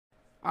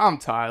I'm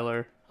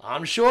Tyler.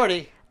 I'm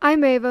Shorty.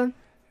 I'm Ava.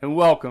 And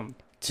welcome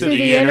to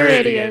the Inner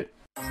Idiot.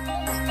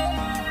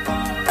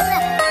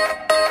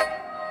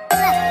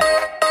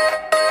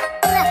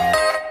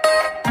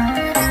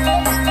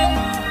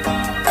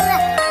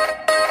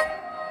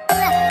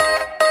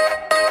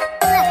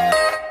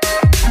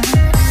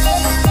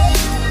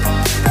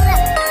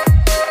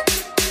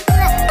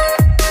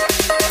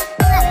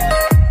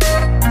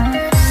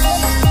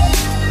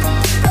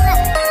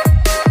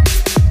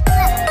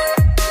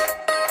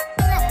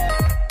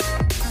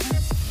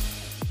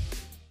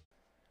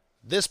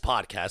 This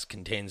podcast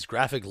contains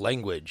graphic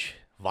language,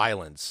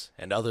 violence,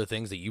 and other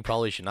things that you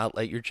probably should not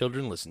let your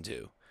children listen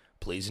to.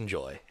 Please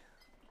enjoy.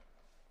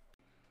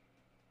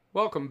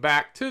 Welcome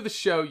back to the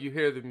show. You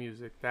hear the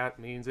music. That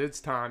means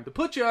it's time to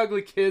put your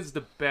ugly kids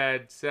to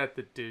bed, set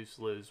the deuce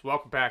loose.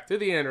 Welcome back to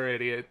the Inner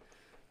Idiot.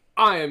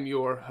 I am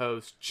your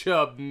host,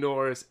 Chubb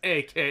Norris,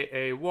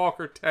 a.k.a.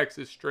 Walker,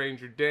 Texas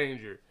Stranger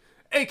Danger,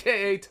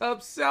 a.k.a.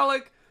 Tub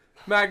Selleck,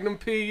 Magnum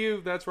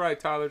PU. That's right,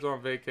 Tyler's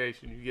on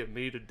vacation. You get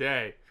me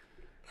today.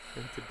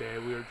 And today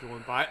we are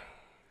joined by,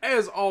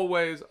 as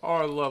always,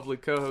 our lovely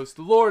co-host,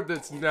 the Lord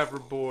that's never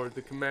bored,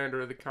 the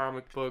commander of the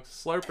comic books,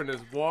 slurping his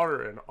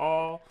water and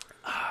all,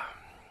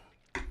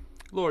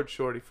 Lord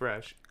Shorty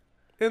Fresh,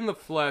 in the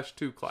flesh,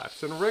 2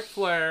 claps, and Ric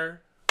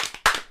Flair.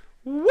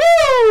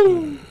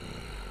 Woo!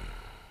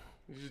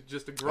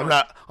 Just a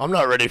grunt. I'm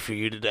not ready for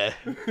you today.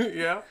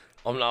 Yeah?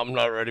 I'm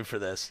not ready for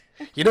this.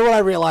 You know what I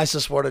realized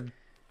this morning?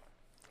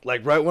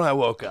 Like right when I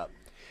woke up,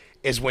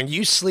 is when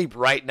you sleep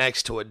right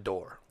next to a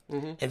door.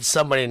 Mm-hmm. And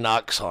somebody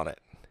knocks on it.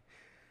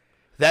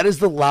 That is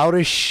the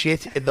loudest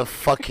shit in the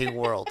fucking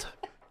world.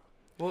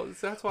 Well,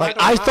 that's why like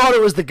I thought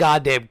it was the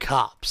goddamn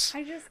cops.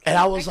 I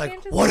was I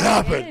like, "What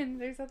happened?" In.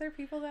 There's other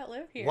people that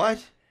live here.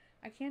 What?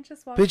 I can't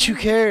just walk. Bitch, who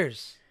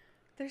cares?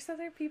 There's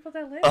other people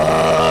that live here.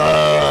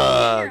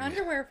 Wear your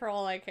underwear for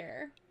all I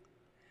care.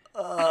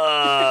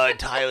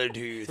 Tyler, do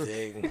your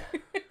thing.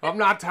 I'm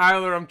not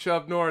Tyler. I'm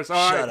Chubb Norris.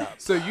 All Shut right.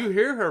 up. So you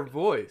hear her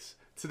voice.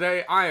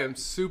 Today, I am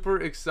super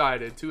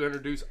excited to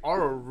introduce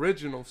our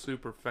original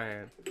super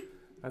fan.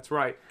 That's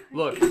right.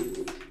 Look,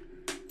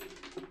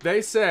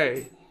 they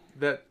say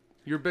that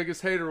your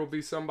biggest hater will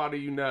be somebody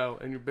you know,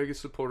 and your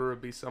biggest supporter will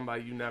be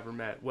somebody you never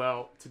met.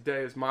 Well,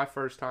 today is my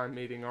first time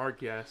meeting our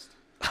guest,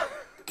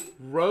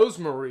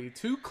 Rosemary,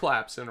 2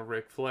 claps and a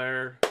Ric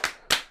Flair.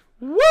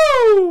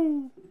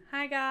 Woo!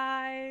 Hi,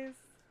 guys.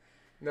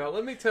 Now,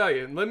 let me tell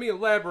you, and let me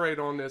elaborate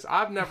on this.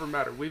 I've never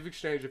met her. We've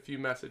exchanged a few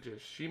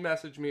messages. She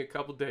messaged me a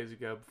couple days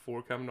ago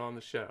before coming on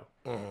the show.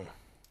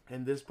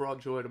 And this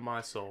brought joy to my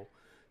soul.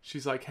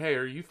 She's like, hey,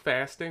 are you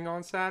fasting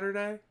on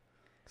Saturday?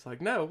 It's like,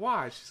 no,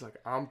 why? She's like,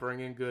 I'm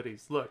bringing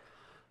goodies. Look,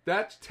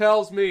 that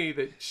tells me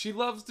that she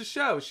loves the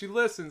show. She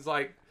listens.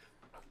 Like,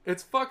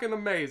 it's fucking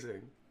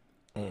amazing.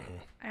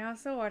 I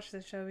also watch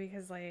the show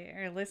because,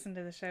 or listen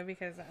to the show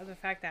because of the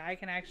fact that I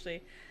can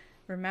actually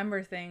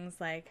remember things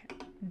like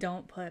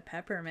don't put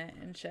peppermint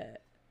in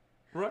shit.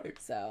 Right.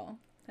 So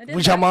I did.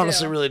 Which I'm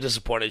honestly really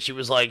disappointed. She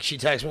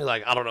texted me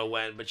like, I don't know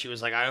when, but she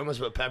was like, I almost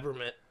put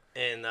peppermint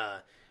in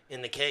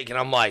the cake, and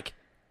I'm like,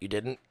 you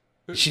didn't?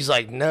 She's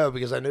like, no,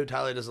 because I knew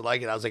Tyler doesn't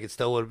like it. I was like, it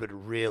still would have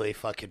been really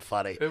fucking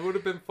funny. It would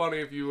have been funny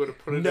if you would have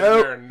put it in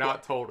there and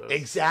not told us.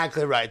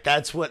 Exactly right.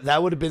 That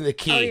would have been the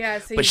key. Oh yeah,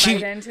 so but you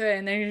bite into it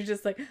and then you're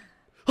just like,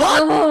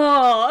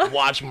 oh.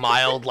 Watch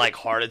mild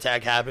heart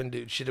attack happen,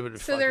 dude. Should have been.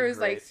 So there was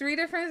great. 3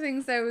 different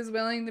things that I was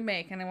willing to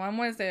make, and one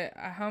was a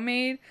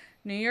homemade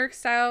New York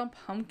style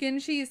pumpkin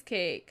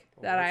cheesecake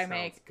that I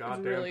make.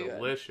 Goddamn really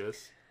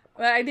delicious.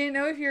 Good. But I didn't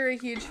know if you're a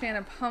huge fan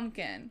of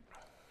pumpkin,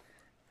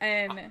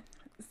 and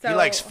so he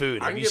likes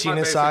food. Have you seen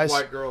his size?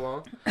 White girl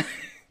on.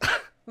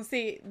 Well,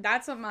 see,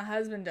 that's what my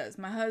husband does.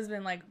 My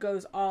husband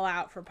goes all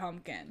out for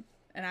pumpkin.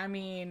 And I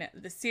mean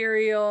the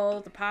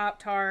cereal, the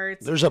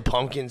Pop-Tarts. There's a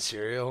pumpkin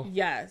cereal?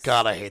 Yes.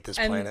 God, I hate this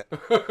planet.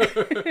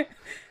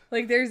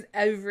 There's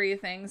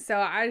everything. So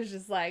I was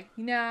just like,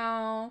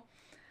 I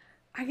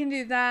can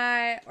do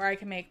that. Or I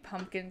can make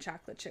pumpkin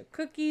chocolate chip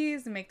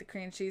cookies and make the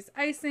cream cheese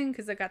icing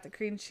because I got the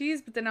cream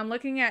cheese. But then I'm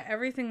looking at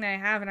everything that I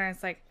have and I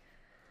was like,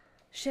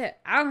 shit,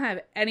 I don't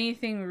have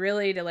anything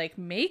really to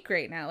make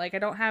right now. I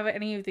don't have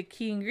any of the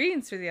key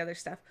ingredients for the other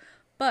stuff.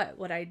 But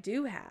what I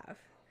do have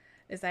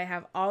is I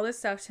have all the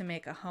stuff to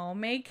make a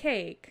homemade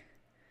cake,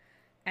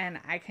 and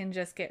I can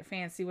just get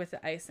fancy with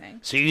the icing.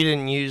 So you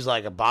didn't use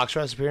a box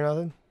recipe or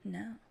nothing?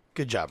 No.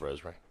 Good job,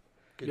 Rosemary.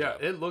 Good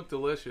job. It looked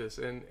delicious.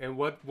 And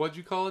what'd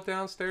you call it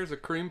downstairs? A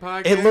cream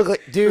pie? It looked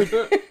like, dude.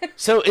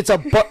 So it's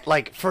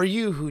for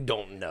you who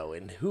don't know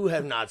and who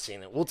have not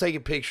seen it, we'll take a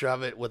picture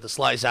of it with a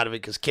slice out of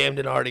it because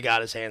Camden already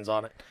got his hands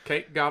on it.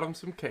 Kate got him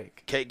some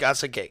cake. Kate got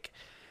some cake.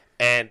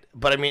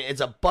 But I mean,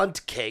 it's a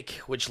bundt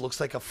cake, which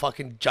looks like a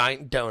fucking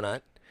giant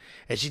donut.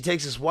 And she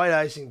takes this white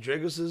icing,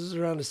 driggles this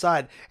around the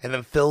side, and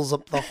then fills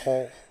up the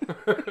hole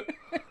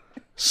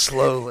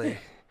slowly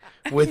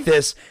with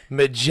this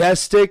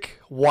majestic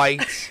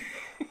white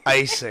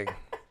icing.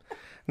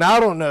 Now,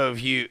 I don't know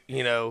if you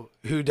know,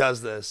 who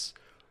does this,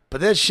 but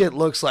this shit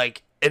looks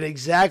like, and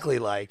exactly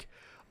like,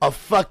 a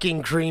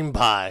fucking cream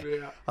pie.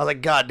 Yeah. I was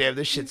like, God damn,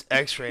 this shit's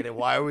X-rated.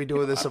 Why are we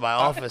doing this in my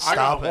office? I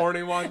got Stop it.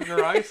 horny watching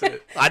her ice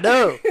it. I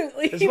know. You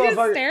This just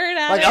motherfucker- staring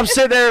at Like, it. I'm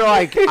sitting there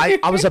like,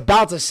 I was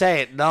about to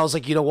say it, and I was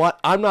like, you know what?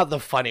 I'm not the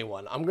funny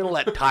one. I'm going to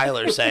let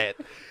Tyler say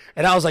it.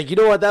 And I was like, you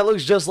know what? That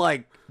looks just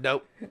like,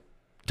 nope.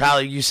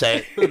 Tyler, you say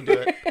it. You do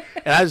it.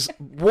 And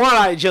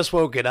I had just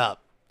woken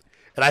up.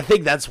 And I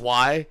think that's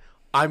why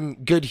I'm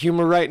good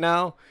humor right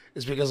now,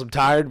 is because I'm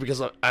tired,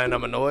 and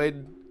I'm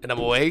annoyed, and I'm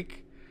awake.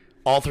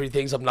 All three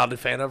things I'm not a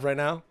fan of right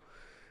now.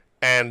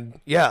 And,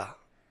 yeah.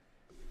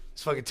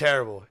 It's fucking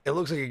terrible. It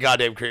looks like a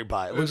goddamn cream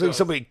pie. It looks like does.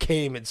 somebody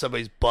came in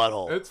somebody's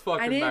butthole. It's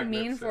fucking I didn't mean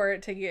magnificent. for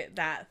it to get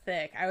that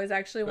thick. I was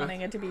actually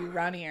wanting it to be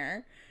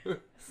runnier,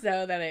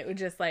 so that it would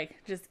just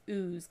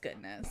ooze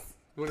goodness.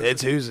 When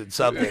It's oozing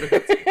something.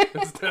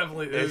 it's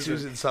definitely It's oozing.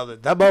 oozing something.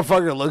 That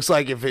motherfucker looks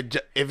like if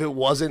it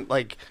wasn't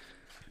like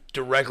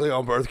directly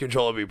on birth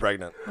control, it'd be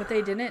pregnant. What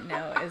they didn't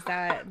know is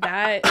that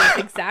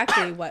is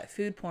exactly what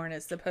food porn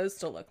is supposed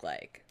to look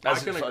like. I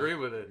can agree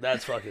with it.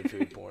 That's fucking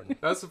food porn.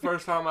 That's the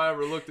first time I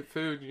ever looked at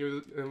food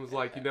and was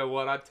like, you know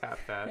what? I'd tap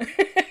that.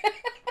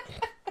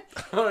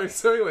 All right.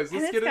 So, anyways, And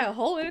let's it's get got a in.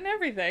 hole in it and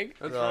everything.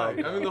 That's Oh, right.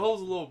 I God. mean, the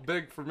hole's a little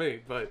big for me,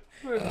 but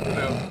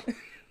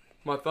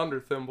my thunder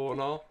thimble and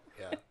all.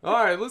 Yeah. All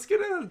right, let's get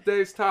into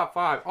today's top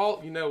five.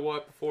 You know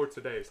what? Before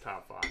today's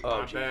top five, Oh,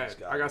 my Jesus, bad.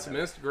 God, I got man. some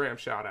Instagram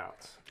shout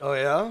outs. Oh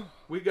yeah.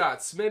 We got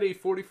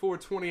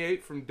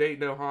Smitty4428 from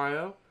Dayton,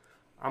 Ohio.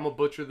 I'm going to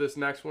butcher this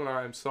next one.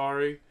 I am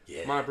sorry.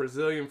 Yeah. My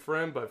Brazilian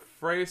friend, but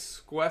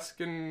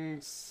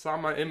Fresquescan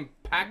Sama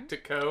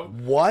Impactico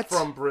What?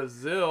 from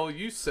Brazil.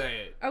 You say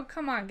it. Oh,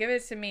 come on, give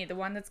it to me. The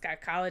one that's got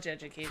college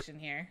education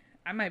here.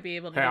 I might be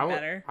able to Hey, do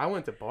better. I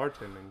went to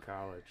bartending in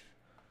college.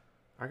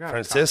 I got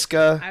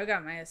Francisca. I've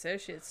got my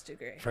associate's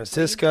degree.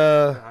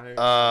 Francisca.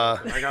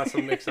 I got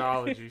some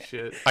mixology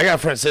shit. I got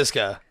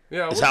Francisca.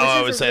 Yeah, That's we're how I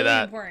Which would is a say really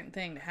that. important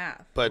thing to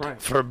have. But Right.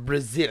 for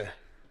Brazil,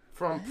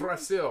 from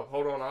Brazil.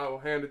 Hold on, I will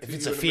hand it to if you.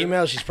 it's in a minute.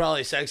 female, she's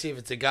probably sexy. If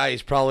it's a guy,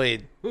 he's probably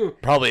a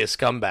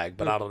scumbag.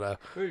 But I don't know.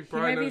 You He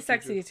probably might know be what you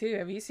sexy too.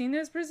 Have you seen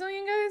those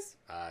Brazilian guys?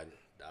 No.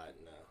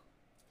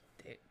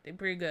 They're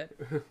pretty good.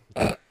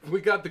 do.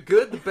 We got the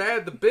good, the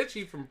bad, the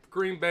bitchy from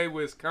Green Bay,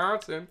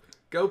 Wisconsin.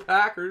 Go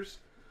Packers.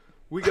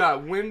 We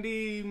got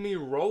Wendy Me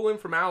Rollin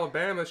from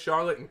Alabama,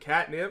 Charlotte and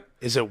Catnip.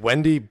 Is it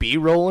Wendy B.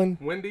 Rollin?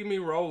 Wendy Me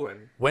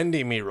Rollin.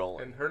 Wendy me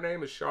Rollin. And her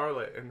name is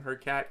Charlotte, and her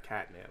cat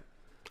Catnip.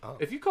 Oh.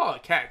 If you call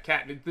it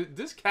Catnip,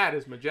 this cat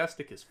is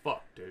majestic as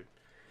fuck, dude.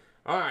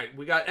 All right,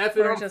 we got F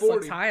It Or I'm just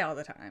looks 40. high all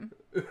the time.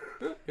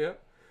 Yeah.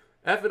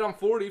 F It I'm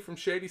 40 from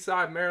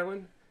Shadyside,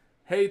 Maryland.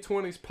 Hey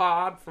 20s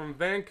Pod from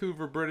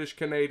Vancouver, British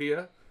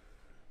Columbia.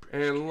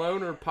 And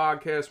Loner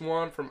Podcast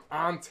 1 from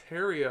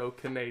Ontario,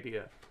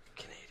 Canada.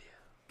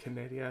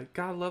 Canada.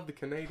 God love the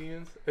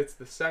Canadians. It's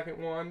the second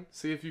one.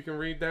 See if you can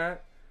read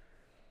that.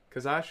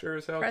 Because I sure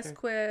as hell can.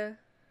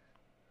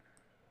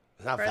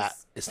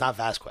 Fresque. It's not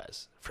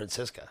Vasquez.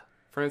 Francisca.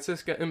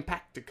 Francisca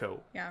Impactico.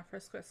 Yeah,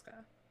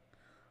 Fresquesca.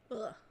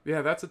 Ugh.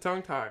 Yeah, that's a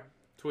tongue tie.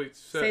 Tweet.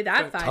 Say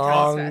that 5 times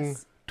Tongue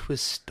fast.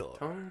 twister.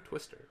 Tongue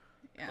twister.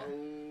 Yeah.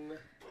 Tongue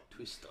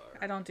twister.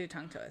 I don't do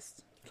tongue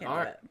twist. Can't All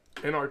do right.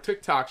 it. And our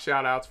TikTok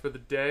shout outs for the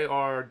day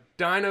are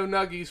Dino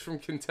Nuggies from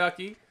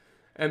Kentucky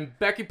and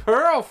Becky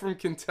Pearl from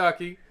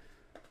Kentucky.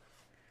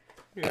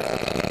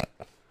 Yeah.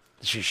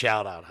 It's your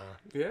shout out, huh?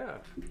 Yeah.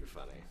 You're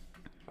funny.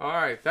 All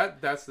right.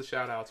 That's the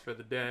shout outs for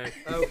the day.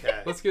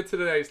 Okay. Let's get to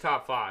today's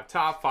top five.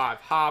 Top five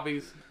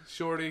hobbies.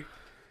 Shorty,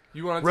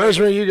 you want to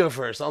Rosemary, you go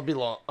first. I'll be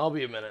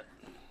a minute.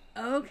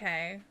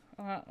 Okay.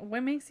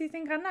 What makes you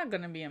think I'm not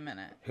going to be a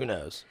minute? Who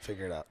knows?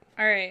 Figure it out.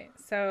 All right.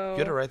 So You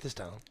gotta write this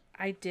down.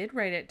 I did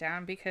write it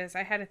down because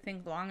I had to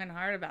think long and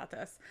hard about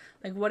this.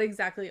 Like, what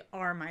exactly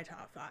are my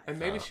top 5? And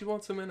maybe she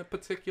wants them in a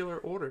particular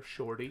order,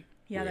 Shorty.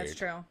 Yeah, that's Weird.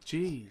 true.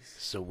 Jeez.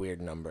 It's a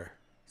weird number.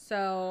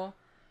 So,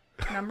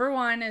 number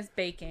 1 is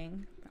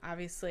baking.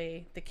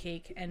 Obviously, the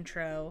cake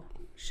intro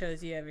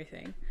shows you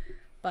everything.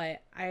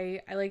 But I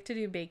like to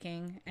do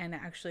baking and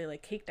actually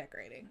like cake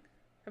decorating.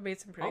 I've made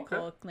some pretty Okay.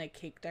 cool like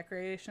cake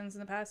decorations in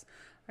the past.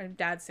 Our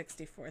dad's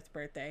 64th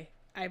birthday,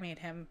 I made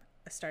him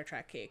a Star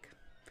Trek cake.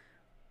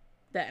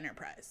 The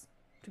Enterprise,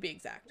 to be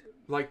exact.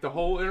 Like the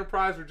whole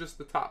Enterprise or just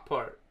the top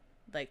part?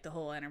 Like the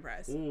whole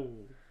Enterprise. Ooh.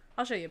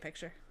 I'll show you a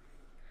picture.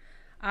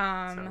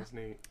 Sounds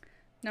neat.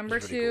 Number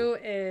That's pretty 2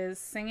 is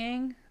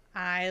singing.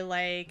 I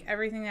like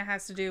everything that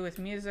has to do with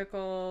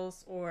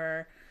musicals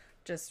or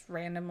just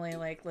randomly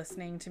like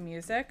listening to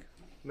music.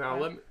 Now,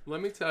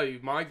 let me tell you,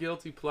 my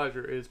guilty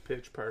pleasure is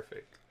Pitch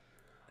Perfect.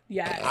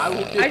 Yes. I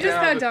will get I just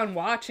down got with- done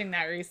watching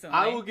that recently.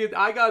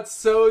 I got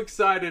so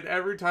excited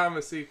every time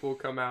a sequel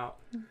come out.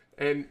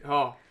 And,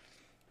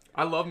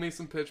 I love me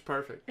some Pitch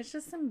Perfect. It's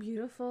just some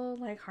beautiful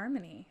like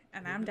harmony,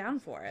 and I'm down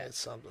for it. It's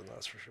something,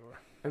 that's for sure.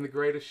 And The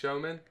Greatest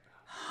Showman.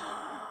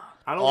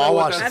 I don't Oh, I'll know what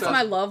watch that that. That's says.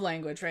 my love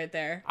language right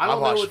there. I don't I'll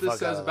know watch what the this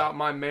fuck out says of about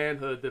my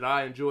manhood that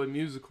I enjoy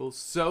musicals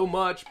so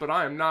much, but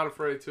I am not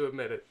afraid to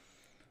admit it.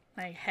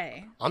 Like,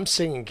 hey, I'm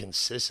singing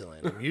consistently.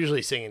 I'm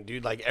usually singing,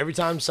 dude. Like every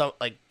time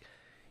like,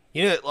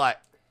 you know, like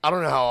I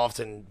don't know how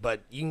often,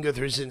 but you can go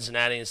through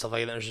Cincinnati and stuff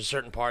like that. There's a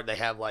certain part they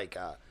have like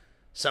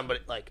somebody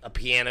like a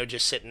piano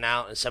just sitting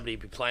out and somebody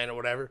be playing or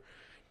whatever.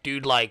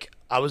 Dude, like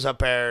I was up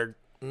there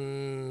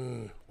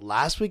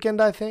last weekend,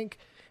 I think,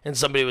 and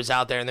somebody was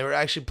out there and they were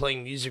actually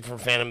playing music from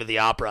Phantom of the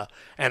Opera,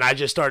 and I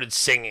just started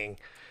singing,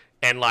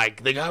 and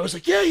like the guy was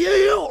like,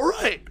 yeah, all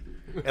right,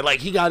 and like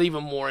he got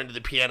even more into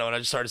the piano, and I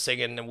just started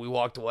singing, and we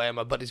walked away, and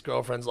my buddy's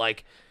girlfriend's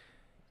like,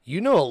 you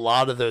know a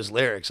lot of those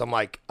lyrics. I'm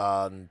like,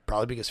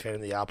 probably because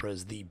Phantom of the Opera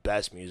is the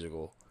best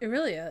musical. It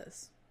really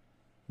is.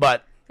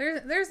 But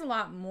there's a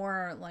lot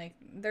more, like,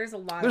 there's a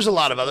lot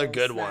of other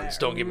good ones,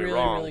 don't get me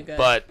wrong. Really good.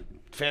 But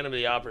Phantom of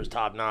the Opera is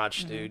top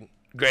notch, dude.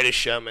 Greatest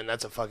Showman,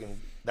 that's a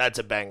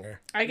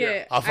banger. I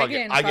get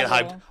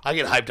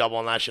hyped up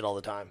on that shit all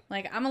the time.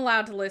 Like, I'm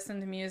allowed to listen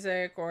to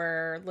music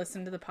or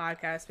listen to the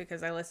podcast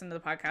because I listen to the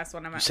podcast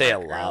when I'm at Say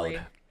work it loud. early.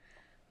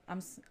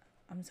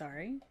 I'm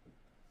sorry.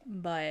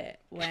 But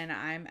when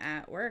I'm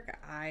at work,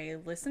 I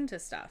listen to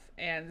stuff.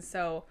 And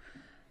so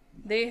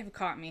they have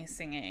caught me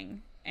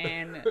singing,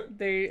 and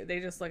they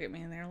just look at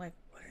me and they're like,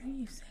 "What are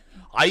you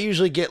singing?" I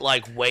usually get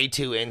like way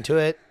too into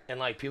it, and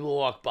like people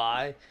walk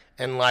by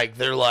and like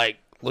they're like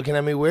looking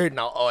at me weird, and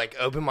I'll like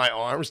open my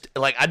arms.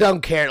 Like I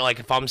don't care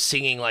like if I'm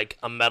singing like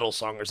a metal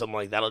song or something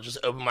like that. I'll just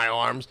open my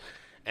arms,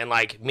 and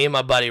like me and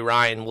my buddy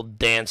Ryan will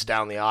dance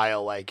down the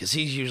aisle, like, because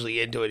he's usually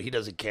into it. He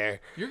doesn't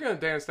care. You're going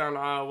to dance down the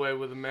aisleway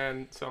with a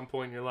man at some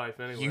point in your life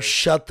anyway. You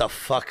shut the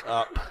fuck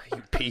up,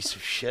 you piece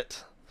of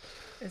shit.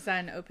 Is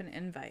that an open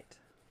invite?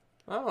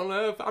 I don't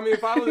know.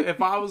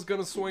 If I was going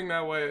to swing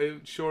that way,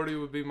 Shorty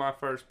would be my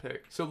first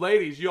pick. So,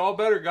 ladies, y'all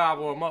better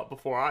gobble him up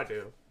before I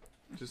do.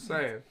 Just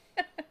saying.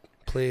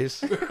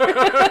 Please.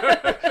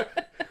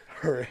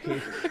 Hurry.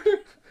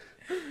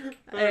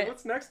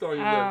 What's next on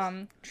your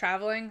list?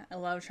 Traveling. I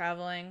love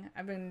traveling.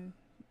 I've been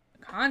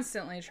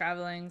constantly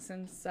traveling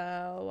since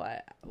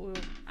I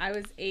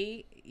was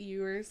 8.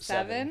 You were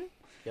 7.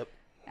 Yep.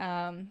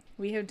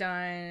 We have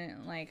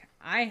done, like,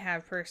 I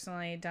have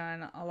personally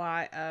done a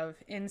lot of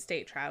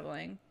in-state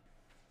traveling.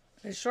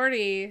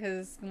 Shorty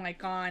has like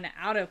gone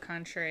out of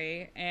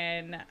country,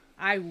 and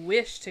I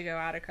wish to go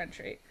out of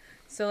country.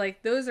 So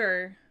like those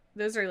are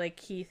like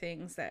key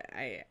things that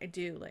I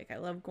do. Like I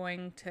love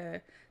going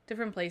to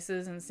different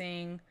places and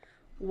seeing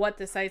what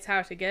the sites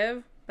have to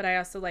give, but I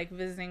also like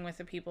visiting with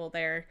the people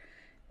there,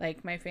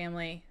 like my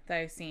family that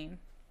I've seen.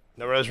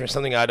 Now, Rosemary,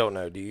 something I don't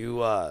know. Do you,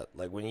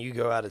 like, when you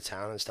go out of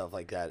town and stuff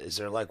like that, is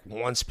there, like,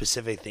 one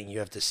specific thing you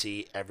have to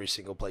see every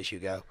single place you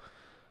go?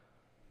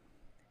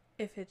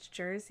 If it's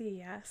Jersey,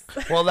 yes.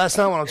 Well, that's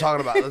not what I'm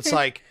talking about. It's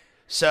like,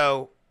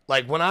 so,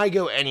 like, when I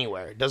go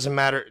anywhere, it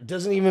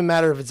doesn't even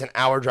matter if it's an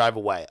hour drive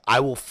away, I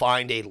will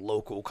find a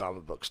local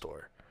comic book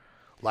store.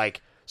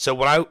 Like,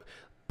 so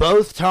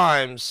both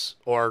times,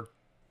 or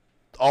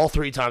all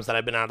 3 times that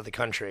I've been out of the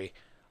country,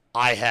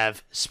 I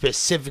have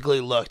specifically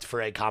looked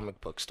for a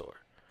comic book store.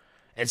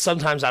 And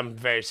sometimes I'm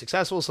very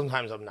successful,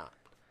 sometimes I'm not.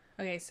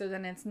 Okay, so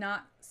then it's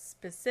not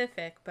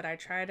specific, but I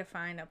try to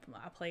find a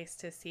place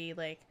to see,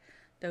 like,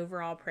 the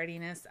overall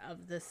prettiness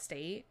of the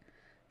state.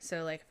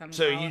 So, like, if I'm...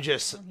 So you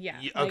just... Yeah.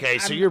 Okay,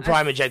 like, so your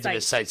prime objective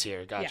is sightseer.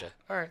 sightseer. Gotcha. Yeah.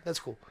 All right, that's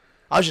cool.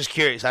 I was just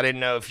curious. I didn't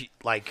know if you,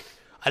 like...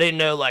 I didn't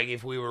know, like,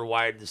 if we were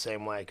wired the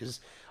same way. Because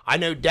I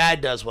know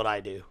Dad does what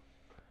I do.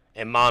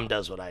 And Mom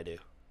does what I do.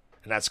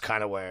 And that's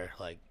kind of where,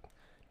 like...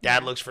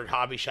 Dad looks for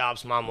hobby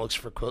shops, Mom looks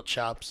for quilt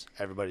shops.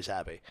 Everybody's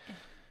happy.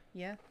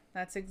 Yeah,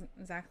 that's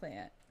exactly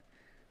it.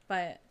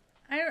 But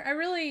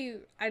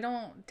I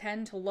don't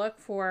tend to look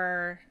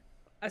for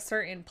a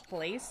certain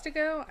place to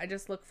go. I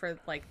just look for,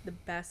 like, the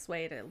best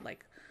way to,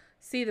 like,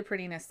 see the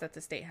prettiness that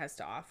the state has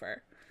to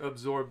offer.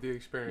 Absorb the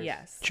experience.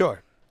 Yes.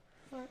 Sure.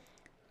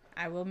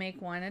 I will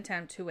make one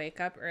attempt to wake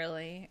up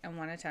early and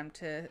one attempt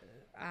to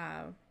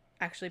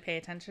actually pay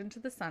attention to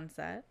the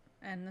sunset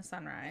and the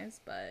sunrise.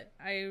 But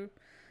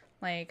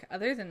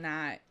other than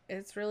that,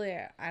 it's really,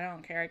 I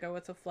don't care. I go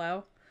with the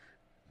flow.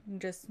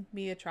 Just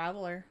be a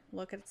traveler.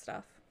 Look at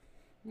stuff.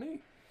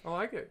 Neat. I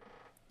like it.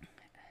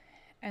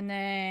 And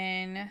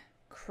then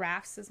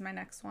crafts is my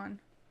next one.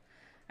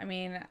 I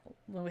mean,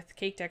 with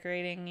cake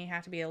decorating, you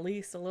have to be at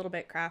least a little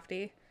bit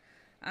crafty.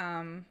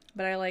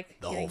 But I like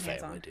the getting whole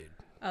hands family, on. dude.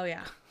 Oh,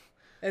 yeah.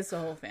 It's the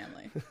whole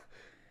family.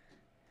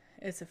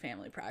 It's a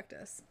family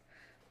practice.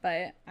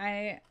 But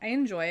I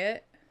enjoy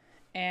it.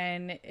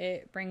 And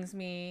it brings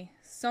me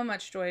so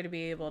much joy to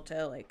be able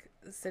to, like,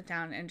 sit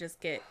down and just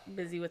get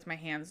busy with my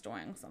hands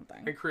doing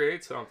something. And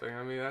create something.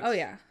 I mean, that's... Oh,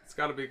 yeah. It's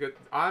got to be good.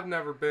 I've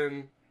never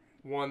been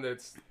one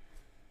that's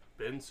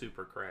been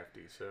super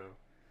crafty, so...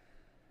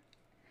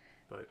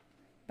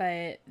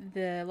 But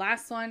the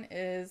last one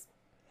is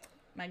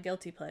my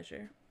guilty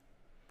pleasure.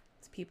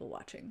 It's people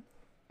watching.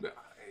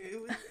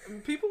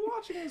 People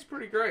watching is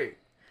pretty great.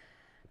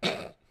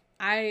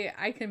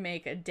 I can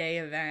make a day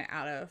event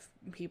out of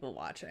people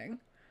watching.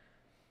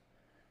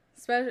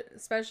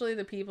 Especially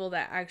the people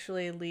that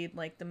actually lead,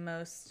 like, the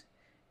most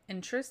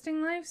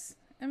interesting lives,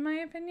 in my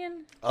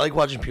opinion. I like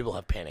watching people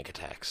have panic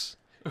attacks.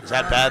 Is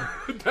that bad?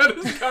 That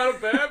is kind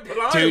of bad, but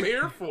I am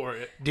here for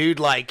it. Dude,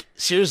 like,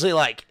 seriously,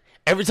 like,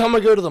 every time I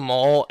go to the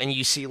mall and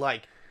you see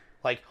like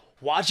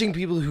watching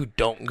people who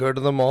don't go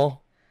to the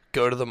mall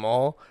go to the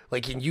mall,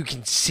 like, and you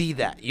can see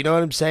that, you know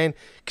what I'm saying?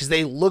 Because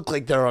they look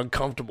like they're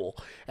uncomfortable,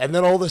 and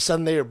then all of a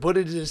sudden they are put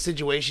into a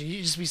situation.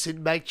 You just be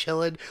sitting back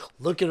chilling,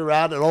 looking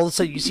around, and all of a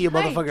sudden you see a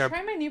motherfucker.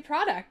 Try my new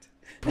product,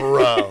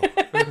 bro.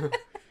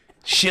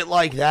 Shit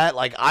like that.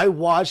 Like, I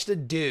watched a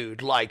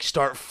dude like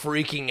start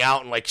freaking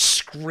out and like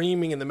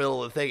screaming in the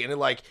middle of the thing, and it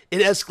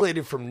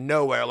escalated from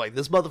nowhere. Like,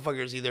 this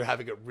motherfucker is either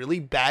having a really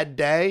bad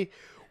day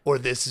or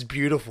this is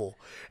beautiful.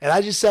 And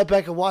I just sat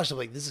back and watched. I'm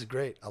like, this is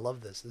great. I love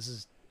this. This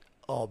is,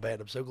 oh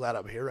man, I'm so glad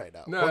I'm here right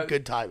now. No, what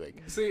good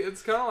timing. See,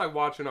 it's kind of like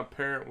watching a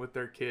parent with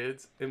their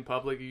kids in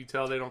public. You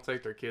tell they don't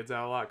take their kids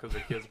out a lot because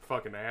their kids are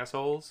fucking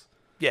assholes.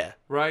 Yeah.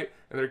 Right?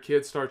 And their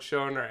kids start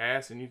showing their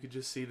ass, and you could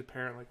just see the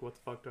parent like, what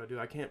the fuck do I do?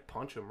 I can't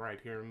punch them right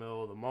here in the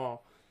middle of the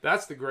mall.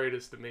 That's the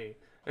greatest to me.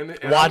 And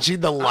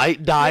watching the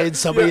light die in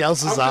somebody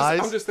else's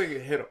eyes. I'm just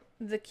thinking, hit them.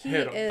 the key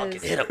Hit 'em.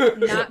 is Hit 'em.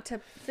 not to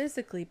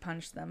physically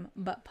punch them,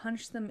 but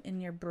punch them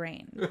in your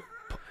brain.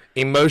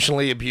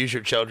 Emotionally abuse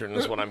your children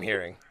is what I'm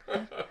hearing.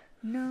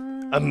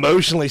 No,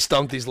 Emotionally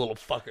stump these little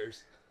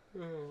fuckers.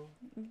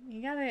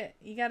 you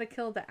gotta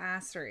kill the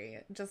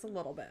assery just a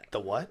little bit. The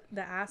what?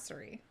 The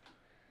assery.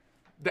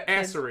 The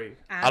assery.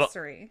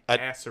 Assery.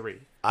 Assery.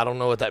 I don't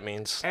know what that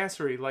means.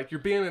 Assery, like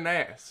you're being an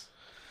ass.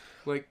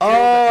 Like, Oh,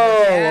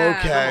 Yeah.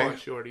 okay. come on,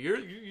 Shorty.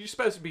 You're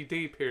supposed to be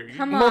deep here.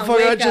 Come on,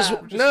 Motherfucker, I wake just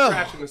up. Just no.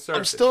 scratching the surface.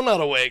 I'm still not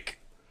awake.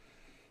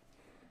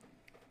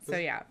 So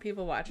yeah,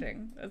 people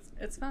watching.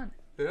 It's fun.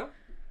 Yeah.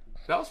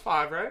 That was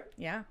 5, right?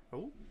 Yeah.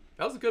 Oh,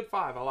 that was a good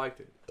 5. I liked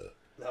it.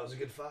 That was a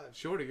good 5.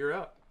 Shorty, you're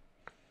up.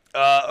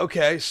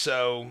 Okay,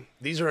 so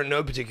these are in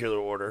no particular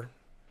order,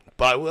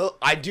 but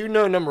I do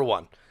know number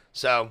 1.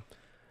 So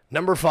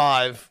number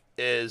 5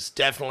 is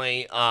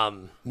definitely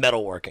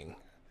metalworking,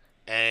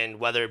 and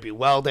whether it be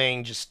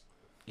welding, just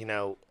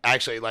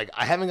actually, like,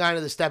 I haven't gotten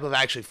to the step of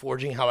actually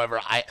forging.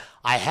 However,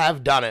 I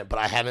have done it, but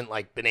I haven't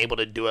like been able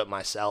to do it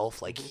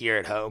myself, like here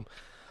at home.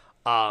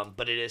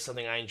 But it is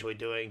something I enjoy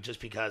doing just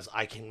because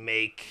I can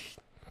make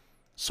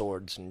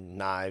swords and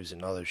knives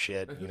and other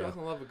shit. Who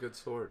doesn't love a good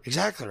sword?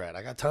 Exactly right.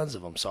 I got tons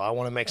of them, so I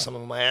want to make some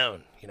of my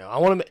own. I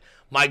want to.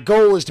 My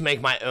goal is to make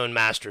my own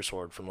Master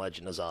Sword from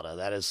Legend of Zelda.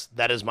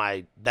 That is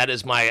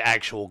my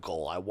actual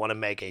goal. I want to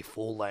make a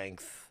full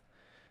length,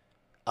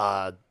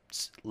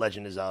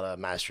 Legend of Zelda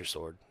Master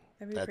Sword.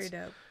 That'd be pretty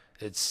dope.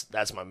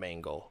 That's my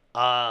main goal.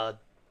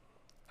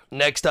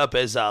 Next up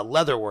is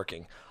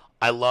leatherworking.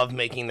 I love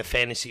making the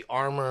fantasy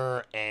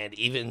armor and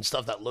even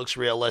stuff that looks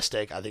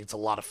realistic. I think it's a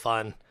lot of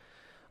fun.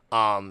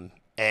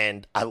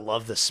 And I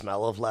love the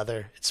smell of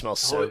leather. It smells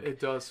so. It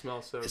does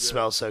smell so good. It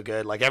smells so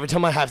good. Like every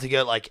time I have to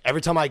go,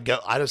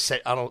 I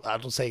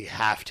don't say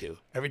have to.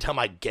 Every time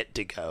I get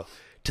to go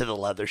to the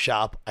leather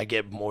shop, I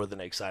get more than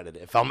excited.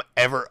 If I'm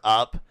ever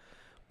up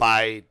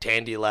by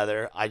Tandy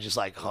Leather, I just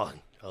like, oh,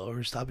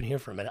 we're stopping here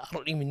for a minute. I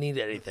don't even need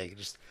anything.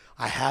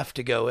 I have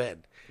to go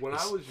in. When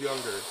I was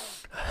younger,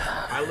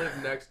 I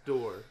lived next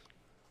door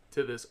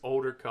to this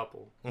older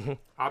couple. Mm-hmm.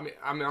 I mean,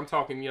 I'm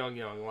talking young,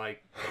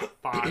 like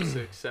 5,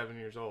 6, 7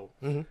 years old.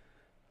 Mm-hmm.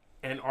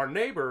 And our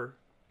neighbor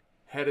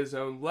had his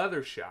own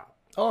leather shop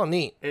Oh,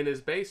 neat. in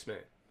his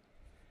basement.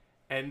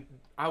 And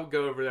I would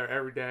go over there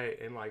every day,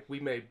 and like we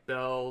made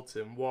belts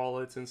and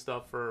wallets and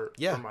stuff for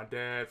my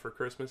dad for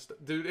Christmas.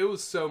 Dude, it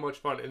was so much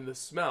fun. And the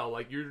smell,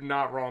 like, you're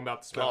not wrong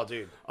about the smell. Oh,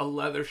 dude. A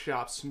leather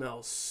shop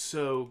smells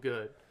so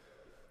good.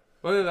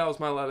 Well, that was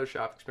my leather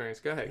shop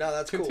experience. Go ahead. No,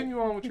 that's cool. Continue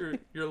on with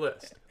your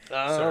list.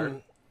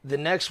 Sir. The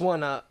next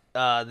one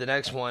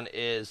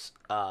is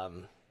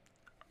I'm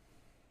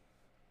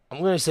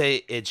going to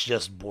say it's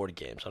just board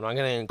games. I'm not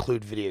going to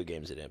include video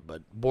games in it,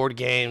 but board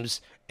games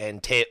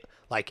and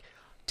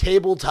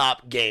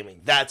tabletop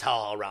gaming. That's how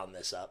I'll round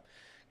this up.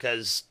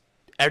 Because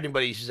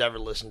everybody who's ever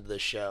listened to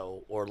this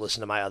show or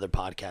listened to my other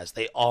podcast,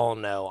 they all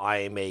know I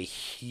am a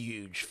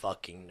huge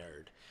fucking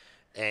nerd.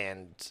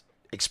 And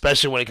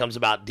especially when it comes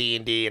about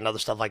D&D and other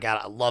stuff like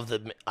that, I love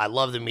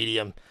the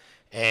medium,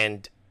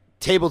 and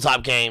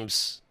tabletop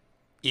games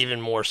even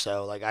more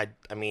so. Like I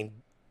mean,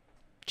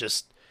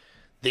 just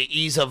the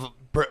ease of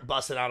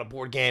busting out a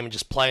board game and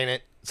just playing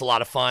it. It's a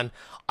lot of fun.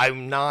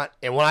 And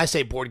when I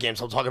say board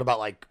games, I'm talking about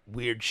like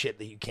weird shit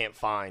that you can't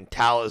find.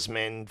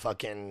 Talisman,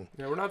 fucking.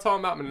 Yeah, we're not talking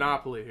about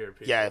Monopoly here,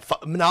 people. Yeah,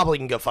 Monopoly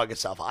can go fuck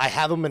itself. I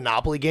have a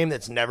Monopoly game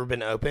that's never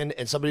been opened,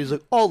 and somebody's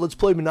like, "Oh, let's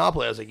play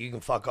Monopoly." I was like, "You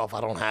can fuck off.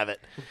 I don't have it."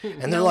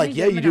 And they're like,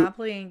 "Yeah, you do."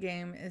 Monopoly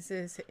game is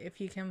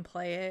if you can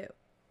play it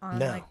on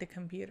like the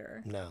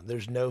computer. No,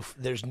 there's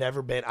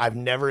never been. I've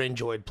never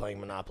enjoyed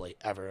playing Monopoly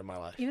ever in my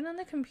life. Even on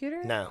the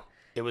computer? No,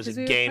 it was a 'Cause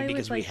we would game play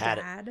because with, we like, had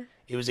it. Dad.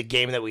 It was a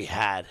game that we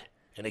had,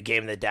 and a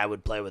game that Dad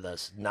would play with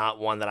us. Not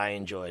one that I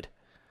enjoyed.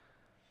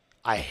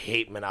 I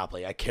hate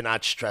Monopoly. I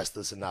cannot stress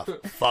this enough.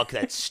 Fuck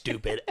that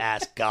stupid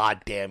ass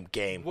goddamn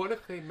game. What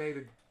if they made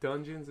a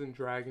Dungeons and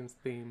Dragons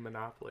themed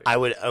Monopoly? I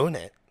would own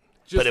it.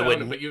 Just but it own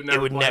wouldn't. but you've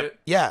never played it?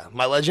 Yeah,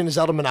 my Legend of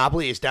Zelda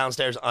Monopoly is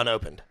downstairs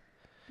unopened,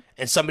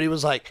 And somebody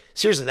was like,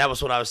 seriously, that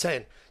was what I was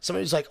saying.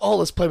 Somebody was like, oh,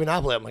 let's play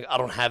Monopoly. I'm like, I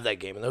don't have that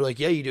game. And they're like,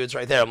 yeah, you do. It's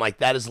right there. I'm like,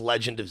 that is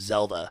Legend of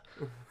Zelda.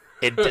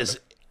 It does.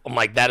 I'm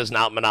like, that is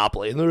not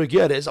Monopoly. And they're like,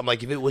 yeah, it is. I'm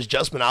like, if it was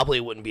just Monopoly,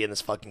 it wouldn't be in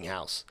this fucking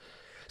house.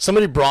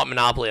 Somebody brought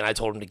Monopoly, and I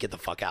told them to get the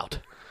fuck out.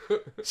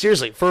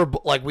 Seriously,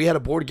 like, we had a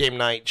board game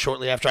night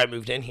shortly after I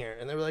moved in here,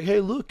 and they were like, hey,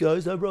 look,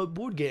 guys, I brought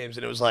board games.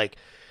 And it was like,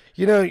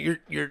 you know, your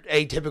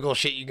atypical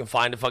shit you can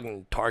find at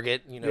fucking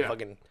Target, you know, Yeah.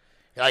 fucking,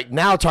 like,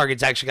 now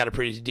Target's actually got a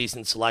pretty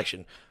decent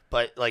selection.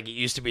 But, like, it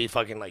used to be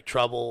fucking, like,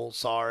 Trouble,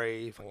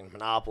 Sorry, fucking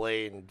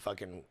Monopoly, and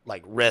fucking,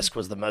 like, Risk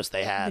was the most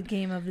they The had.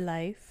 Game of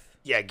Life.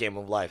 Yeah, Game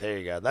of Life. There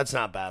you go. That's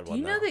not a bad Do one,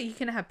 you know though. that you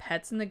can have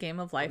pets in the Game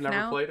of Life I've never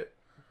now? played it.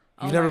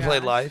 You've Oh never my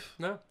played gosh. Life?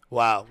 No.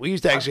 Wow. We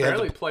used to actually I have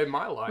barely the, played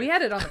my life. We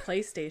had it on the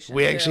PlayStation.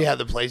 we too. actually had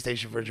the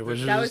PlayStation version,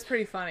 which That was was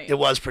pretty funny. it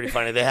was pretty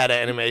funny. They had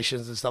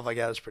animations and stuff like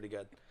that. It was pretty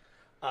good.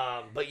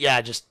 But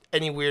yeah, just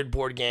any weird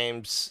board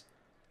games.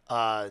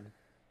 I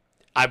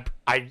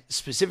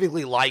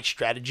specifically like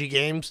strategy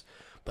games,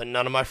 but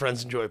none of my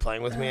friends enjoy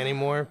playing with me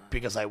anymore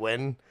because I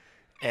win,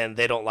 and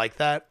they don't like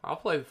that. I'll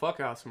play the fuck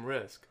out of some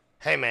Risk.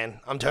 Hey man,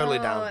 I'm totally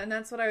Oh, down. and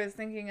that's what I was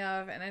thinking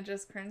of, and it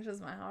just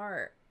cringes my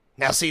heart.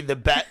 Now, see the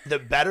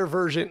better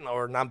version,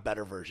 or not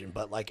better version,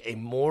 but like a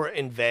more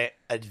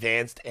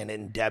advanced and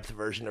in-depth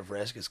version of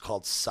Risk is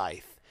called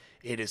Scythe.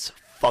 It is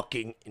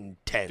fucking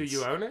intense. Do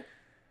you own it?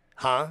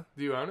 Huh?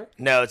 Do you own it?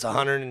 No, it's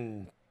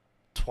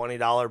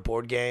 $120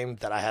 board game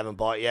that I haven't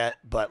bought yet.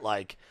 But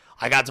like,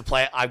 I got to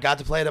play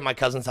it at my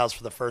cousin's house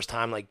for the first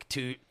time like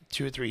two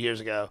or 3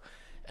 years ago,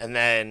 and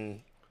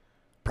then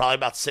probably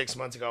about 6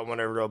 months ago I went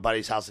over to a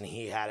buddy's house and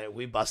he had it.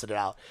 We busted it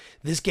out.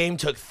 This game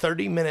took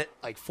 30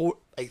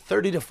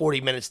 to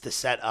 40 minutes to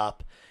set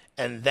up,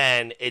 and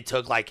then it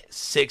took like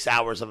 6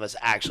 hours of us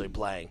actually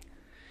playing.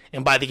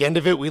 And by the end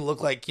of it, we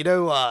looked like, you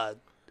know,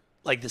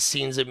 like the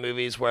scenes in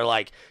movies where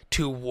like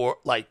two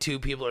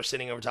people are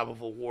sitting over top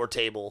of a war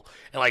table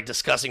and like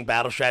discussing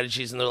battle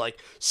strategies, and they're like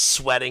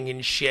sweating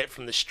and shit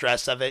from the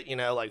stress of it, you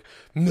know, like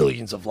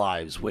millions of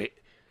lives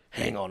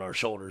hang on our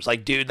shoulders.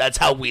 Like, dude, that's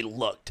how we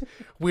looked.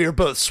 We were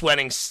both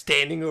sweating,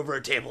 standing over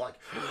a table like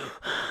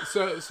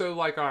So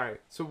like, all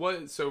right. So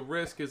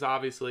Risk is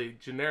obviously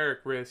generic.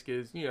 Risk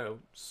is, you know,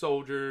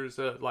 soldiers,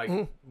 like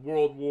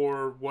World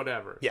War,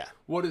 whatever. Yeah.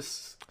 What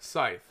is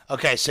Scythe?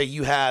 okay, so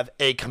you have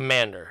a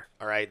commander,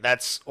 all right?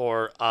 What's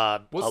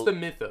the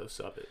mythos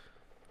of it?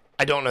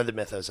 I don't know the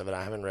mythos of it.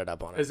 I haven't read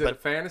up on it. Is it a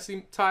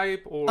fantasy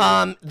type or?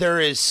 There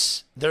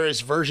is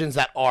versions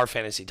that are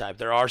fantasy type.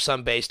 There are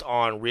some based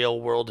on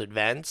real world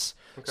events.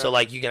 Okay. So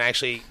like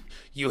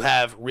you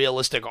have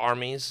realistic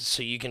armies.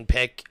 So you can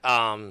pick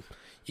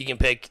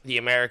the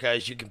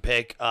Americas, you can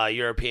pick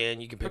European,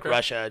 you can pick Okay.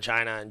 Russia,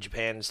 China, and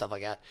Japan and stuff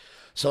like that.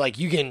 So like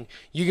you can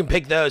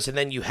pick those, and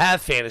then you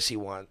have fantasy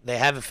one. They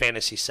have a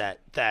fantasy set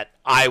that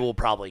I will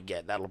probably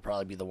get. That'll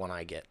probably be the one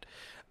I get.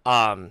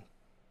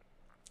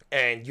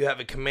 And you have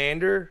a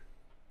commander,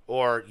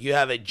 or you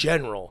have a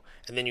general,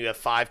 and then you have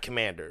 5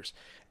 commanders.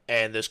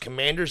 And those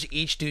commanders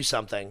each do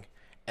something,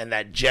 and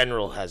that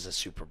general has a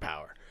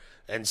superpower.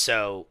 And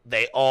so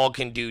they all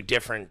can do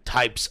different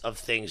types of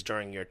things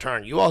during your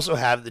turn. You also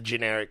have the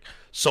generic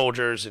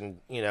soldiers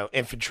and, you know,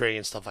 infantry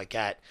and stuff like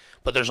that.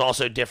 But there's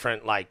also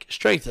different, like,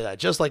 strength to that.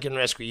 Just like in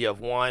Risk, where you have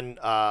 1,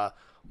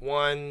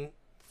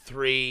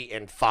 3,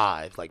 and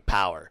 5, like,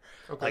 power.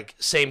 Okay. Like,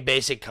 same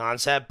basic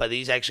concept, but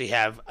these actually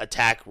have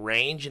attack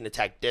range and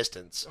attack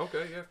distance.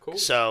 Okay, yeah, cool.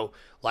 So,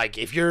 like,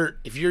 if you're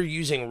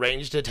using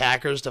ranged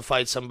attackers to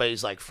fight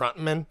somebody's, like,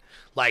 frontman,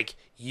 like,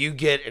 you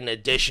get an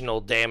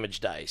additional damage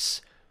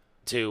dice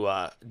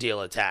to deal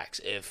attacks,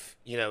 if,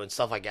 you know, and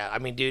stuff like that. I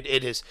mean, dude,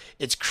 it's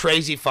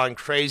crazy fun,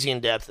 crazy in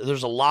depth.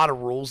 There's a lot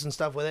of rules and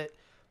stuff with it,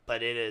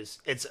 but it's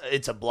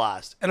a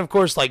blast. And, of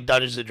course, like,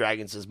 Dungeons &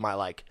 Dragons is my,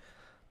 like,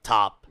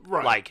 top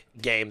Right. like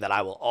game that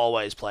I will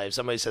always play. If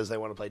somebody says they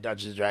want to play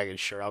Dungeons & Dragons,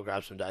 sure, I'll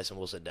grab some dice and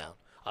we'll sit down.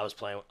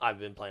 I've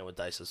been playing with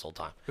dice this whole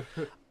time.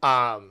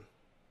 I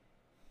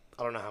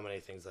don't know how many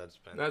things that's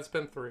been. That's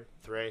been 3.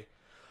 3.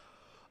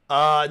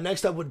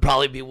 Next up would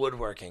probably be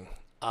woodworking.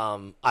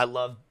 I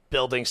love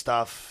building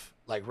stuff,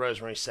 like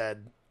Rosemary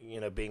said, you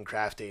know, being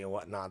crafty and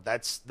whatnot.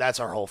 That's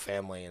our whole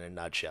family in a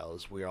nutshell.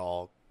 Is we're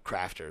all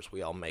crafters.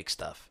 We all make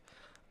stuff.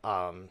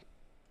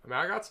 I mean,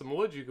 I got some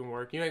wood you can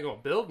work. You ain't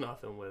gonna build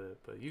nothing with it,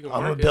 but you can I'm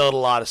work gonna build a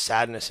lot of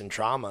sadness and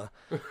trauma.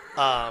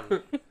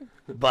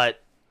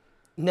 But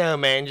no,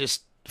 man,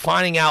 just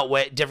finding out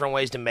different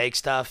ways to make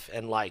stuff,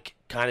 and like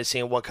kind of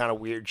seeing what kind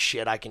of weird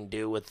shit I can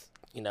do with,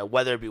 you know,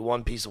 whether it be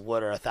one piece of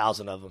wood or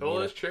 1,000 of them. Well, you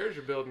know? those chairs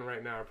you're building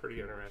right now are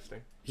pretty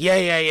interesting.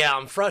 Yeah.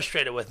 I'm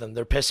frustrated with them.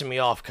 They're pissing me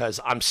off because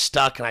I'm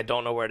stuck and I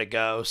don't know where to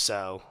go.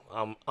 So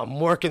I'm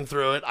working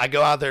through it. I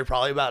go out there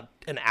probably about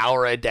an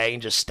hour a day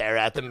and just stare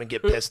at them and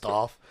get pissed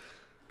off.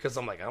 Because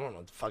I'm like, I don't know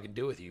what to fucking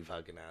do with you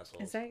fucking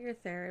assholes. Is that your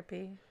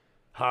therapy?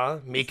 Huh?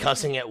 Me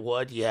cussing at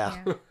wood? Yeah.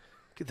 Yeah.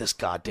 Get this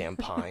goddamn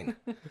pine.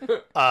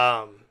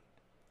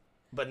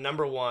 But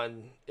number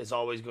one is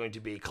always going to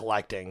be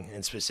collecting,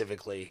 and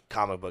specifically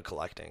comic book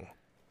collecting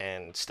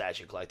and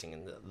statue collecting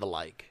and the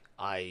like.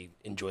 I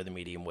enjoy the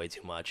medium way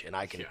too much, and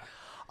I can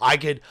I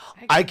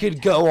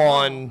could go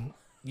on,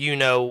 you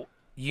know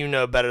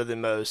better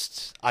than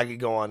most. I could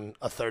go on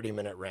a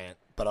 30-minute rant,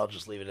 but I'll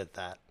just leave it at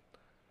that.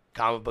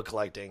 Comic book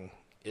collecting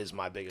is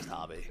my biggest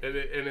hobby. And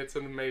it's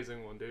an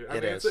amazing one, dude.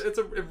 It is. It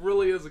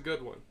really is a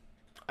good one.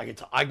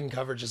 I can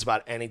cover just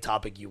about any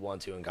topic you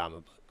want to in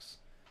comic books.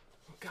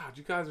 God,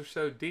 you guys are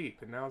so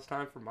deep, and now it's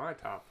time for my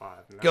top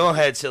 5. Go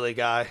ahead, silly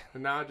guy.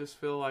 And now I just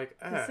feel like,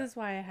 This is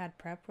why I had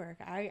prep work.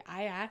 I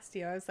asked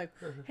you. I was like,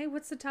 hey,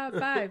 what's the top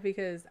 5?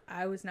 Because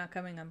I was not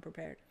coming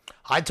unprepared.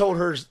 I told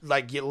her,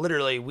 like,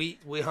 literally,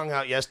 we hung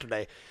out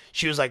yesterday.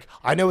 She was like,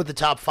 I know what the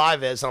top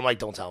 5 is. I'm like,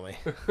 don't tell me.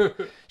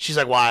 She's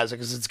like, why? I was like,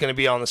 because it's going to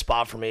be on the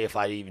spot for me if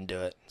I even do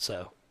it.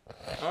 So.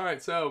 All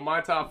right, so my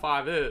top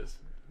 5 is,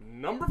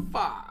 number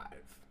 5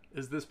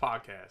 is this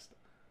podcast.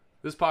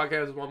 This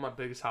podcast is one of my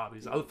biggest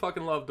hobbies. I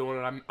fucking love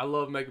doing it. I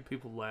love making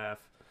people laugh.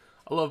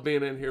 I love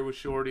being in here with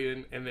Shorty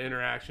and the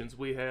interactions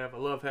we have. I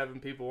love having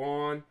people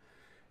on.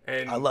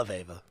 And I love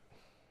Ava.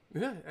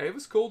 Yeah,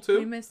 Ava's cool too.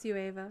 We miss you,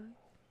 Ava.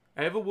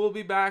 Ava will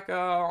be back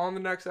on the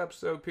next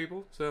episode,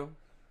 people. So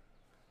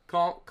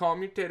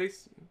calm your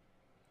titties.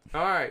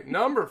 All right,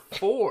 number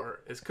 4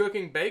 is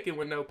cooking bacon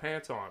with no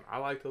pants on. I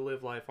like to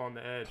live life on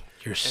the edge.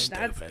 You're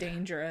stupid. That's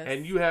dangerous.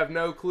 And you have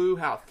no clue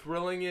how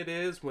thrilling it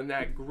is when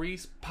that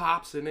grease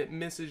pops and it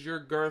misses your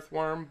girth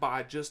worm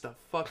by just a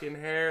fucking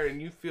hair,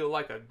 and you feel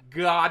like a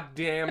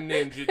goddamn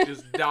ninja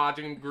just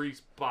dodging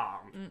grease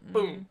bombs.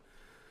 Boom.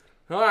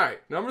 All right,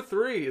 number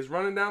 3 is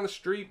running down the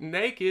street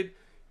naked,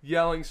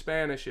 yelling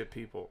Spanish at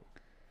people.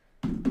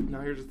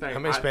 Now here's the thing. How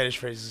many Spanish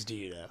phrases do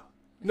you know?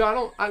 No, I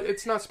don't.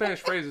 It's not Spanish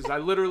phrases. I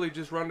literally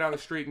just run down the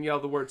street and yell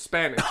the word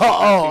Spanish.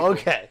 Oh,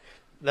 okay.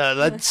 No,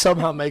 that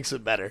somehow makes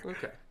it better.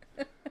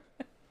 Okay.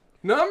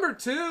 Number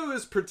 2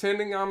 is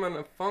pretending I'm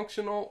a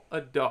functional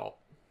adult.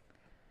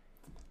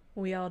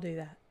 We all do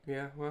that.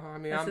 Yeah, well, I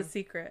mean, That's a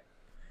secret.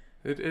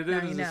 It Now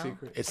is you a know.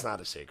 secret. It's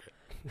not a secret.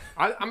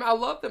 I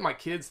love that my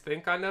kids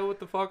think I know what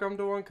the fuck I'm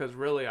doing, because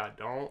really I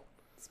don't.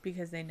 It's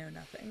because they know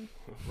nothing.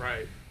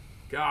 Right.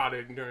 God,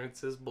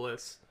 ignorance is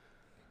bliss.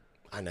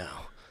 I know.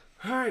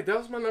 All right, that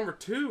was my number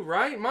 2,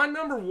 right? My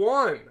number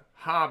 1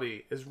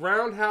 hobby is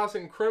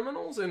roundhousing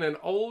criminals in an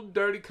old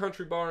dirty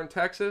country bar in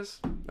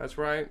Texas. That's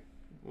right.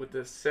 With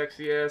this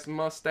sexy ass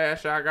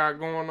mustache I got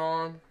going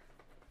on.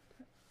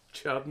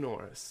 Chubb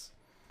Norris.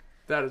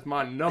 That is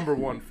my number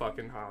 1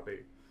 fucking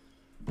hobby.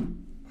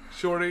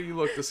 Shorty, you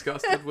look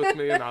disgusted with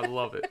me and I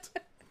love it.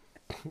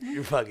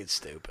 You're fucking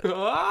stupid.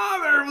 Ah,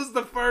 there was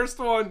the first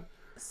one.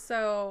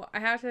 So I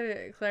have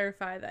to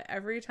clarify that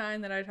every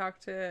time that I talk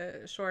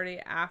to Shorty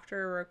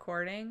after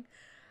recording,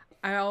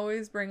 I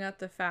always bring up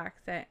the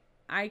fact that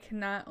I can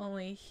not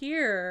only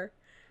hear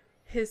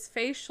his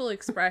facial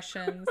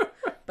expressions,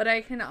 but I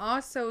can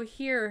also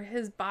hear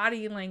his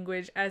body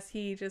language as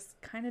he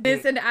just kind of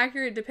is an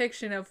accurate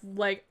depiction of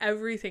like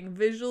everything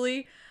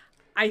visually.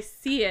 I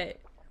see it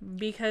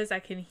because I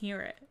can hear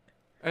it.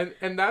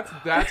 And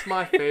that's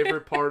my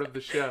favorite part of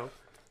the show.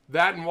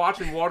 That and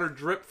watching water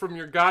drip from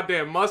your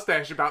goddamn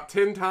mustache about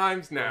 10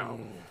 times now.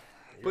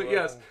 But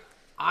yes,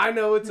 I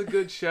know it's a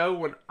good show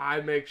when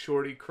I make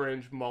Shorty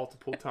cringe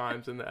multiple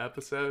times in the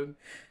episode.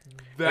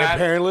 And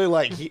apparently,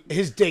 like,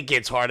 his dick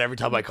gets hard every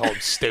time I call him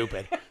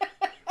stupid.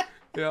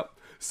 Yep.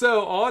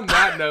 So on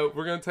that note,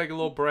 we're going to take a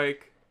little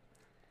break,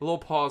 a little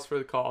pause for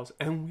the cause,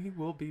 and we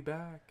will be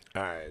back.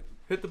 All right.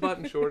 Hit the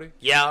button, Shorty.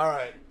 Yeah, all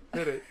right.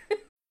 Hit it.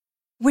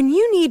 When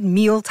you need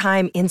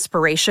mealtime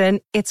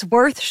inspiration, it's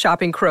worth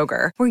shopping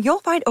Kroger, where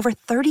you'll find over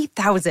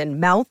 30,000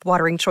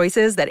 mouthwatering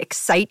choices that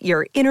excite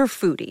your inner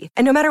foodie.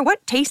 And no matter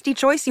what tasty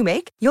choice you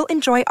make, you'll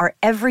enjoy our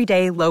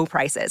everyday low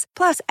prices,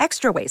 plus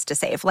extra ways to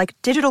save, like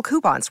digital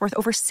coupons worth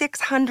over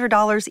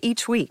 $600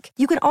 each week.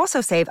 You can also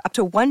save up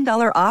to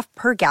 $1 off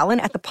per gallon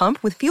at the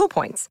pump with fuel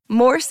points.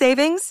 More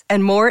savings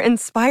and more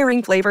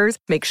inspiring flavors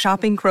make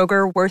shopping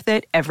Kroger worth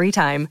it every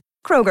time.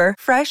 Kroger,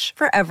 fresh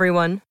for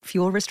everyone.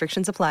 Fuel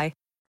restrictions apply.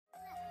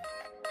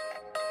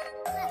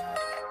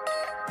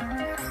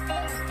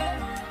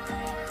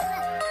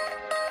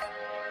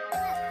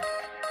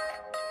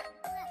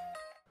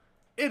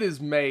 It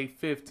is May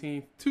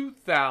 15th,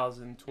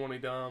 2020,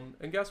 dumb.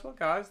 And guess what,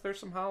 guys?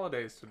 There's some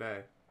holidays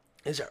today.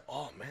 Is there?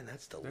 Oh, man,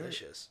 that's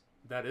delicious.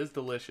 That is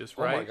delicious,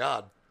 right? Oh, my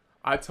God.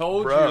 I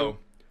told Bro, you.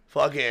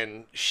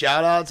 fucking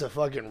shout out to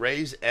fucking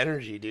Raise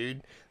Energy,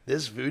 dude.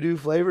 This voodoo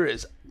flavor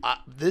is,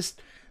 this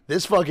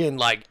fucking,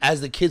 like,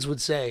 as the kids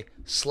would say,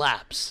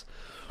 slaps.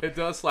 It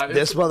does slap.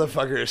 This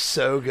motherfucker is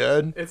so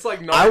good. It's like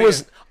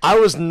Narnia. I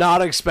was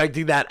not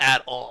expecting that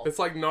at all. It's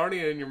like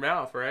Narnia in your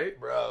mouth, right?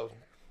 Bro.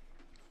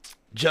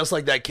 Just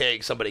like that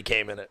cake, somebody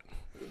came in it.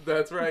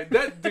 That's right.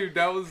 That dude,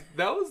 that was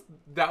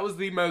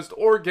the most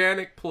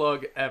organic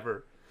plug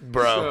ever.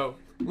 Bro. So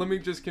let me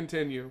just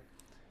continue.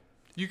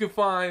 You can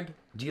find.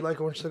 Do you like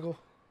orange sickle?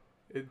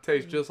 It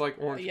tastes just like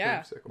orange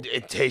Yeah. creamsicle.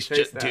 It tastes Taste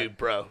just, that. dude,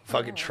 bro.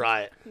 Fucking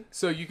try it.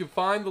 So you can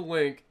find the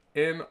link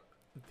in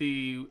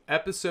the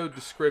episode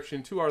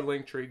description to our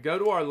link tree. Go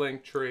to our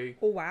link tree.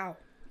 Oh, wow.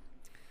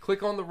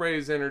 Click on the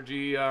Raise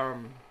Energy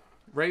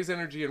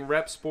and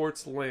Rep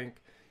Sports link.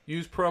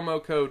 Use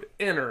promo code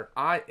INNER,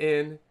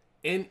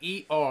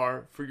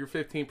 INNER, for your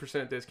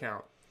 15%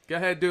 discount. Go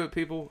ahead, do it,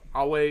 people.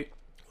 I'll wait.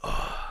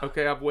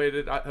 Okay, I've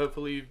waited.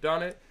 Hopefully you've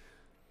done it.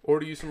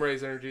 Order you some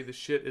Raise Energy. The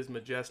shit is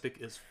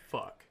majestic as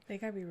fuck. They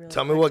gotta be really.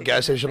 Tell me what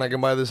gas station I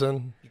can buy this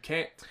in. You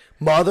can't.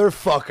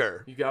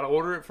 Motherfucker. You gotta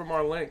order it from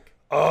our link.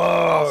 Oh.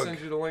 I'll send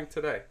you the link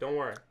today. Don't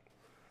worry.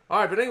 All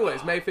right, but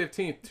anyways, May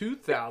 15th,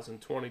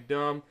 2020,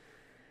 dumb.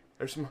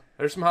 There's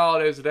some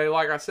holidays today.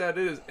 Like I said,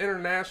 it is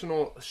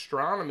International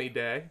Astronomy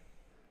Day.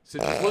 So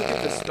just look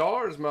at the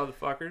stars,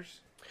 motherfuckers.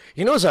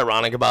 You know what's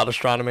ironic about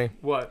astronomy?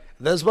 What?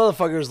 Those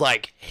motherfuckers,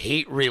 like,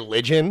 hate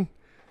religion,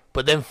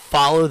 but then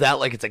follow that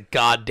like it's a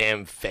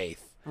goddamn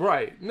faith.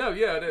 Right. No,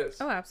 yeah, it is.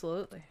 Oh,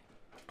 absolutely.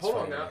 Hold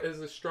on now. Is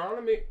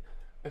astronomy...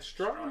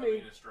 Astronomy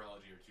and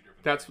astrology are two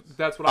different things.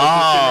 That's what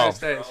I was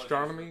just going to say.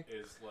 Astronomy.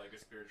 is like a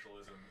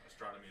spiritualism.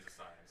 Astronomy is a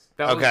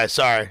science. Okay,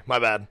 sorry. My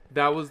bad.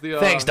 That was the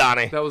Thanks,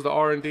 Donnie. That was the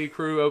R&D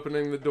crew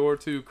opening the door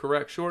to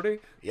correct Shorty.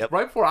 Yep.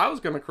 Right before I was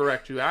going to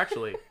correct you,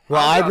 actually.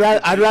 Well,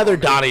 I'd rather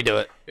Donnie do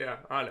it. Yeah,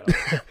 I know.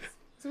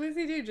 So what does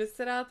he do? Just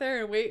sit out there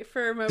and wait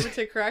for a moment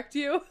to correct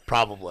you?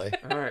 Probably.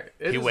 All right.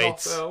 It He is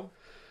waits. also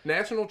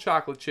National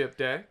Chocolate Chip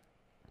Day.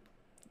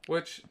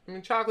 Which, I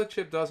mean, chocolate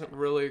chip doesn't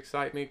really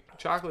excite me.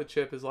 Chocolate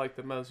chip is like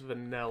the most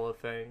vanilla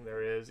thing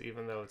there is,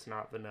 even though it's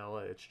not vanilla,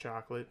 it's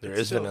chocolate. There It's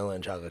is still- vanilla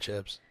in chocolate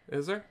chips.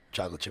 Is there?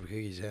 Chocolate chip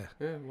cookies, yeah.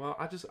 Yeah, well,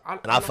 And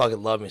I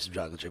fucking love me some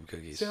chocolate chip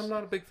cookies. See, I'm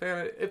not a big fan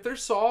of it. If they're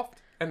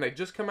soft and they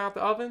just come out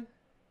the oven,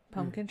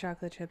 Pumpkin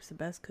chocolate chip's the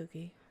best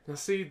cookie. now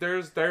see,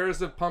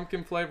 there's a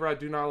pumpkin flavor I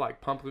do not like,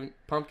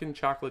 pumpkin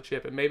chocolate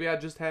chip, and maybe I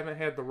just haven't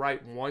had the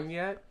right one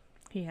yet,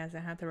 He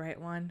hasn't had the right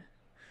one.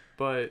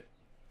 but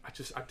I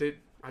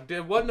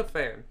wasn't a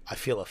fan. I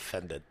feel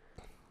offended.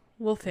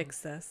 We'll fix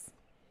this.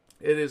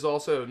 It is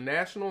also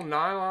National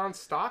Nylon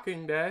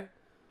Stocking Day,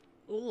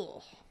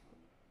 Ugh.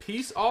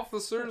 Peace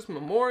Officers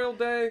Memorial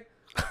Day,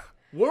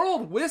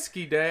 World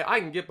Whiskey Day. I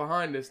can get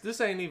behind this.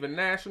 This ain't even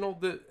national,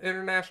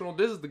 international.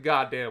 This is the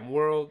goddamn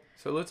world.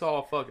 So let's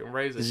all fucking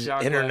raise a This is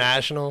shot.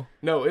 international.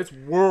 No, it's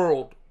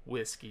World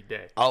Whiskey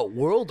Day. Oh,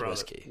 World brother.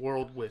 Whiskey.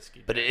 World Whiskey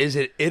Day. But is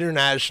it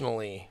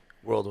internationally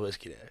World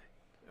Whiskey Day?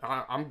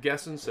 I'm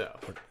guessing so.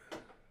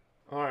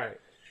 All right.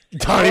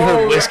 Donnie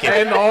heard whiskey.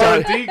 And the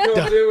R&D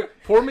comes in.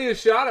 Pour me a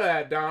shot of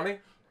that, Donnie.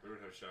 We don't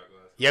have shot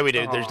glass. Yeah, we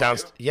do. There's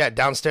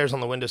downstairs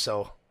on the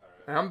windowsill.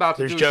 I'm about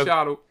to There's do Joe. a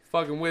shot of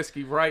fucking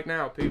whiskey right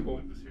now,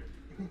 people.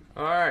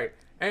 All right.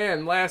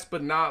 And last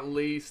but not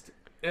least,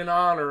 in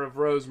honor of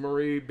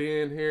Rosemarie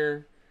being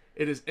here,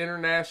 it is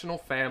International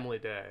Family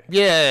Day.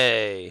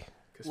 Yay.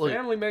 Because Look.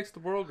 family makes the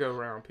world go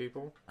round,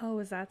 people. Oh,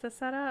 is that the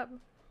setup?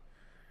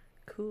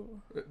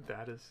 Cool.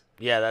 That is.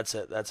 Yeah, that's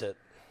it. That's it.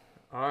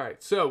 All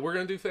right. So we're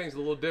going to do things a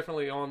little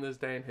differently on this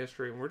day in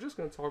history. And we're just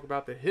going to talk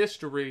about the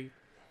history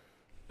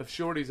of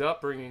Shorty's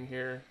upbringing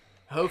here.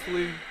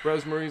 Hopefully,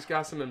 Rosemarie's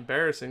got some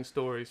embarrassing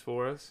stories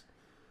for us.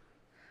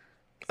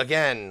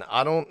 Again,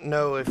 I don't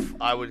know if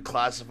I would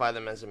classify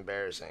them as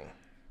embarrassing.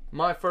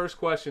 My first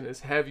question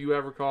is, have you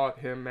ever caught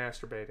him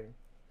masturbating?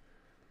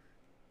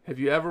 Have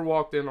you ever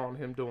walked in on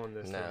him doing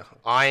this? No. thing?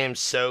 I am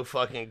so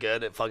fucking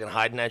good at fucking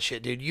hiding that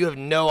shit, dude. You have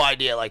no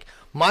idea. Like,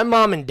 my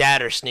mom and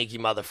dad are sneaky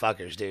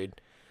motherfuckers,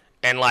 dude.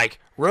 And, like,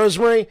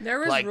 Rosemary... There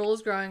was like,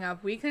 rules growing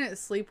up. We couldn't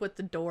sleep with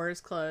the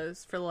doors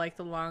closed for like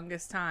the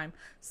longest time.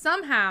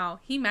 Somehow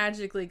he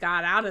magically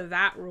got out of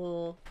that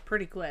rule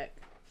pretty quick.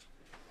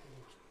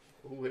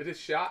 Ooh, it is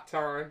shot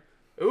time.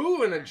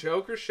 Ooh, and a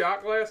Joker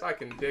shot glass. I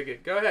can dig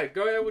it. Go ahead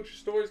with your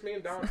stories. Me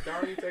and Don,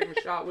 you taking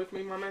a shot with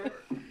me, my man?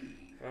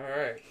 All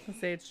right. I'll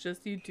say it's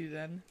just you two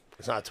then.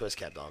 It's not a Twist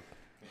Cat dog.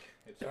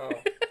 Oh,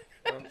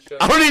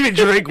 I don't even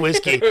drink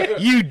whiskey.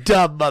 You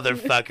dumb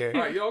motherfucker.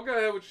 All right, y'all go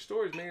ahead with your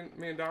stories.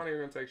 Me and Donnie are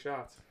going to take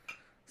shots.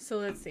 So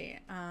let's see.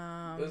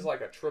 This is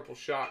like a triple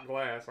shot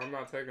glass. I'm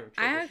not taking a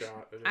triple I shot.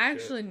 of this I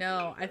shit. actually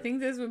know. I think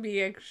this would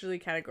be actually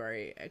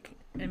category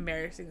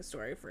embarrassing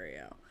story for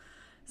you.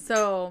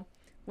 So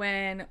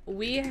when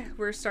we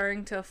were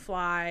starting to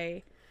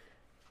fly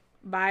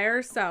by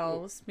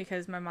ourselves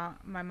because my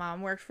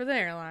mom worked for the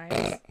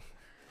airlines,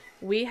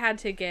 we had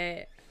to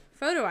get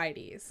photo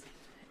IDs,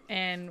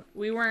 and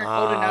we weren't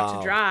old enough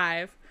to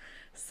drive.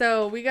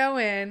 So we go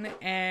in,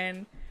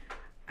 and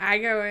I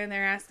go in.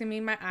 They're asking me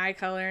my eye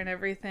color and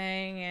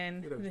everything,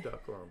 and Look at those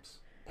duck lumps.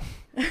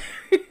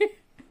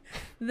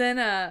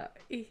 then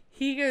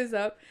he goes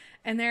up,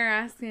 and they're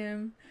asking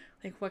him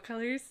like, what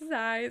color is his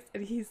eyes,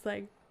 and he's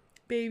like,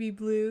 baby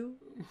blue.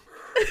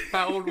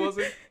 How old was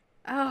he?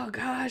 Oh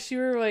gosh, you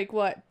were like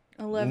what,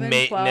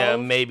 11, 12? No,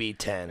 maybe And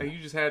 10. you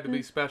just had to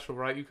be special,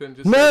 right? You couldn't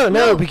just No, say,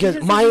 no, because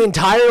because my it's-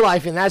 entire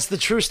life, and that's the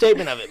true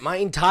statement of it, my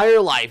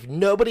entire life,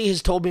 nobody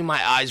has told me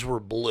my eyes were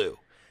blue.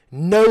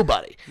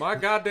 Nobody. My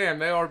goddamn,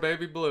 they are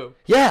baby blue.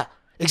 Yeah,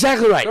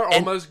 exactly right. They're And-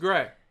 almost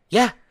gray.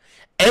 yeah.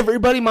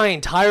 Everybody my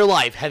entire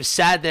life have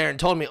sat there and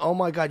told me, oh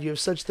my God, you have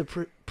such the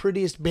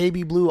prettiest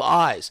baby blue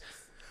eyes.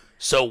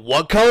 So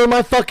what color are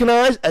my fucking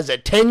eyes? As a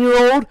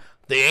 10-year-old,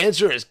 The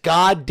answer is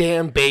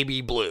goddamn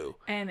baby blue.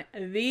 And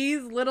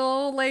these little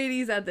old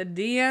ladies at the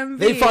DMV,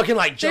 They fucking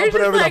like jumping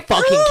just over like, the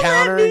fucking "Ooh,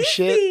 counter let and me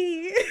shit.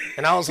 see."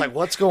 And I was like,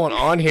 what's going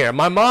on here?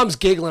 My mom's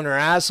giggling her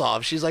ass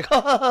off. She's like,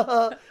 ha, ha, ha,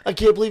 ha. I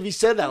can't believe he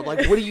said that. I'm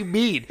like, what do you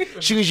mean?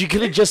 She goes, you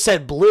could have just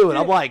said blue. And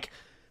I'm like,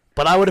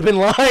 but I would have been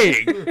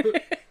lying.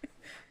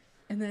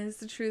 And that is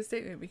the true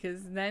statement,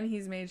 because then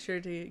he's made sure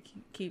to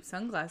keep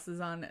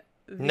sunglasses on.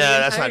 No,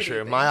 that's not entirety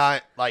true. of My it.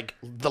 eye, like,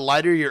 the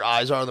lighter your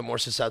eyes are, the more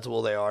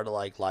susceptible they are to,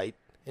 like, light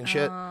and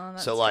shit.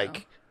 that's So, like,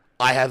 true.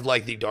 I have,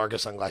 like, the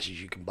darkest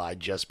sunglasses you can buy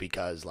just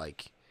because,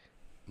 like,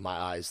 my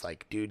eyes,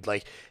 like, dude,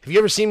 like, have you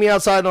ever seen me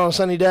outside on a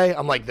sunny day?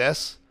 I'm like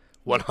this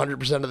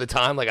 100% of the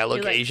time. Like, I look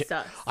You're, like, Asian.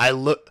 sus. I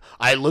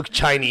look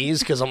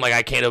Chinese because I'm like,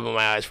 I can't open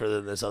my eyes further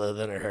than this other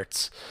than it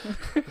hurts.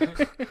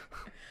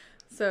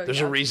 So There's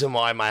yeah, a reason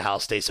why my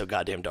house stays so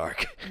goddamn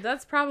dark.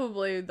 that's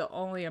probably the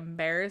only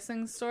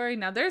embarrassing story.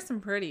 Now, there's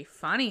some pretty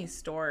funny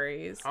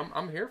stories.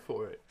 I'm here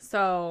for it.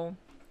 So,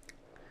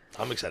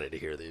 I'm excited to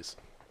hear these.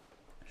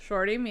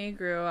 Shorty me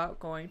grew up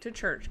going to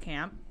church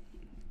camp.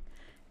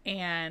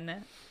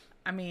 And,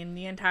 I mean,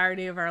 the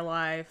entirety of our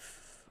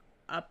life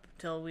up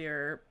till we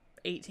were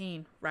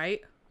 18,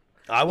 right?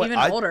 Even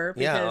older,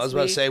 Yeah, I because was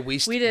about to say we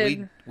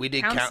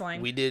did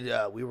counseling.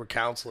 We were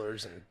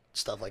counselors and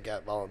stuff like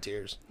that,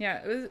 volunteers.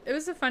 Yeah, it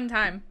was a fun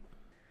time.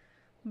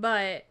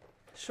 But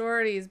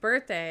Shorty's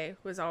birthday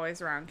was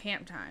always around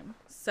camp time.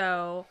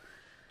 So,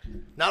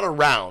 Not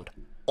around,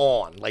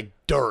 like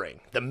during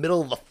the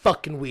middle of the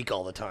fucking week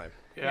all the time.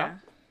 Yeah.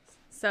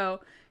 So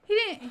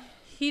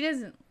he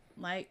doesn't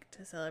like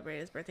to celebrate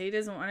his birthday. He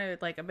doesn't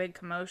want like a big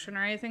commotion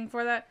or anything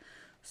for that.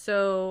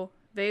 So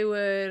they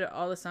would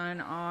all of a sudden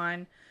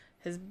on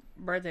his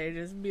birthday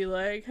just be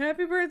like,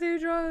 "Happy birthday,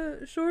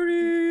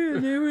 Shorty,"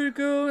 and they would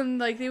go and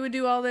like they would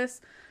do all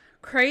this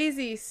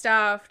crazy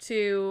stuff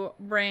to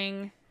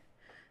bring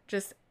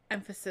just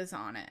emphasis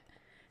on it.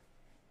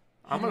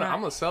 I'm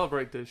gonna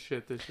celebrate this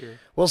shit this year.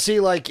 Well, see,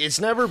 like it's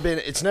never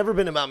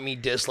been about me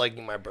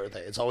disliking my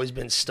birthday. It's always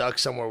been stuck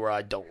somewhere where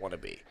I don't want to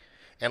be.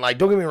 And like,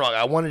 don't get me wrong,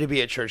 I wanted to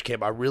be at church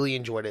camp. I really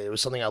enjoyed it. It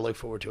was something I look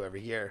forward to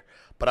every year.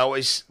 But I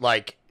always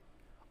like,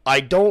 I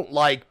don't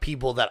like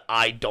people that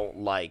I don't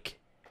like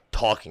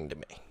talking to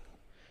me,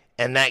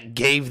 and that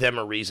gave them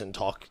a reason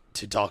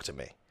to talk to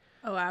me.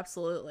 Oh,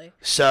 absolutely.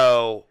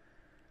 So,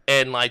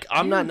 and like,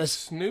 I'm not You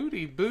necessarily.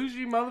 snooty,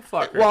 bougie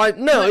motherfucker. Well,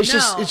 No. it's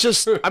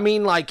just. I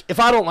mean, like, if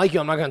I don't like you,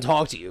 I'm not gonna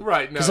talk to you.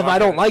 Right, no, Because if I I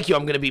don't get it. like you,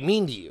 I'm gonna be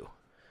mean to you.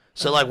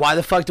 So, like, why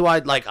the fuck do I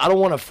like? I don't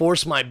want to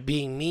force my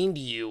being mean to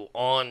you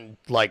on.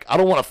 Like, I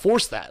don't want to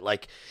force that.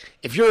 Like,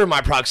 if you're in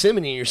my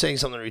proximity and you're saying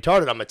something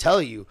retarded, I'm gonna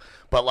tell you.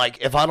 But like,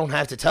 if I don't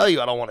have to tell you,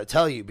 I don't want to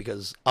tell you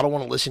because I don't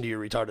want to listen to your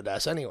retarded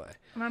ass anyway.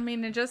 I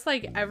mean, in just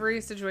like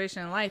every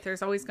situation in life,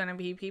 there's always going to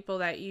be people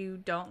that you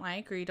don't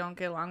like or you don't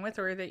get along with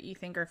or that you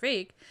think are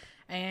fake.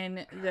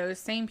 And those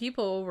same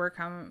people were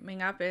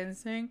coming up and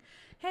saying,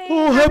 "Hey,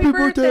 Oh, happy happy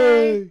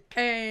birthday!" birthday.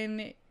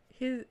 And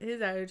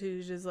his attitude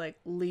is just like,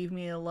 "Leave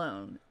me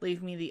alone.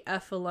 Leave me the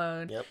F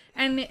alone." Yep.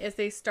 And if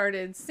they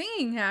started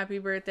singing happy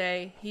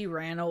birthday, he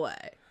ran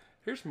away.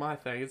 Here's my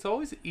thing. It's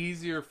always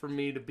easier for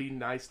me to be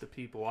nice to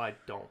people I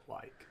don't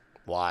like.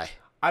 Why?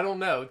 I don't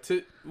know.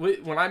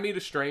 When I meet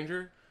a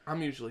stranger,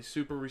 I'm usually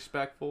super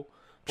respectful.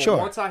 But Sure.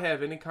 once I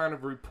have any kind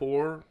of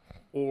rapport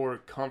or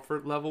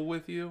comfort level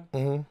with you,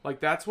 like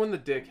that's when the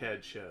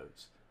dickhead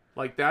shows.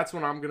 Like that's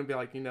when I'm gonna be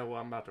like, you know what,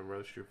 I'm about to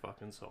roast your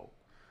fucking soul.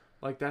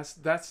 Like that's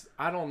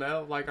I don't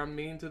know. Like I'm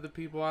mean to the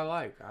people I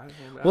like. I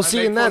don't know. Well, I see,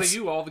 make and fun that's- of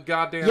you all the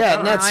goddamn Yeah, time.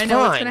 and that's I know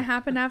what's fine. going to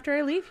happen after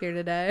I leave here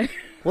today.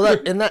 Well,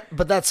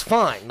 but that's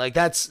fine. Like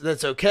that's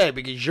okay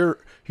because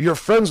you're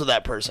friends with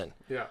that person.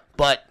 Yeah.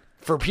 But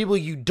for people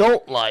you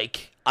don't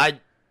like, I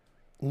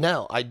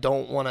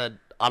don't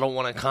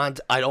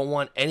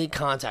want any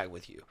contact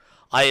with you.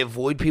 I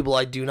avoid people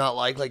I do not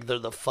like they're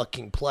the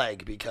fucking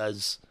plague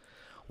because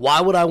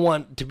why would I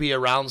want to be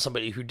around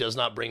somebody who does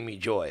not bring me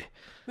joy?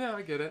 Yeah,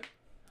 I get it.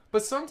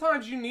 But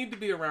sometimes you need to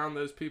be around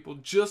those people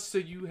just so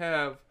you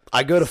have,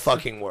 I go to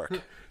fucking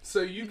work.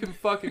 so you can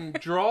fucking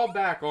draw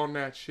back on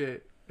that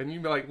shit. And you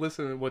be like,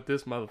 listen to what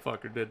this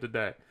motherfucker did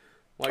today.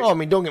 Like, Oh, I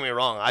mean, don't get me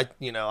wrong.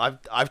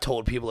 I've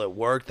told people at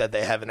work that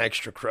they have an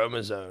extra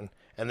chromosome,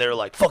 and they're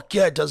like, "Fuck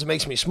yeah, it does. It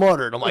makes me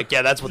smarter." And I'm like,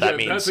 "Yeah, that's what that yeah,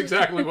 means." that's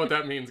exactly what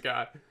that means,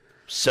 guy.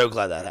 So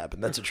glad that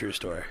happened. That's a true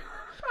story.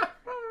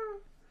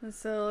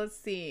 So let's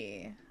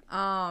see.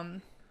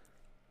 When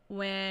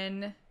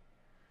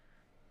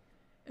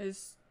it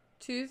was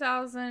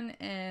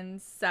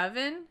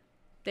 2007,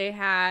 they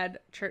had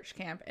church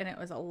camp and it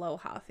was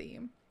Aloha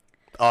theme.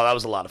 Oh, that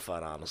was a lot of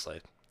fun,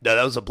 honestly. No,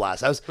 that was a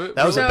blast. That was But-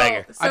 a So-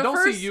 banger. so I don't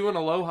first- see you and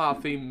Aloha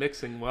theme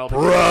mixing well.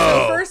 Bro,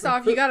 So first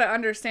off, you got to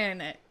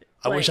understand it.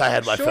 I wish I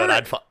had my phone. I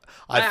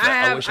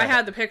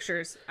had the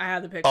pictures. I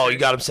had the pictures. Oh, you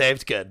got them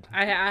saved? Good.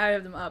 I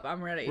have them up.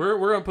 I'm ready. We're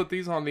gonna put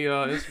these on the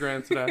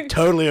Instagram today.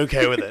 Totally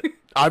okay with it.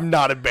 I'm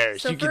not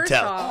embarrassed. So You can first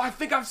tell. off- Oh, I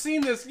think I've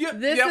seen this. Yep,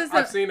 This yep, is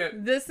I've seen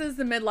it. This is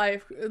the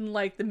midlife,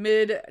 like the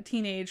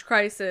mid-teenage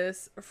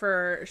crisis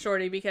for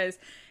Shorty, because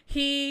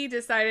he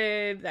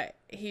decided that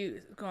he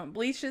was going to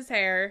bleach his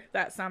hair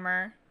that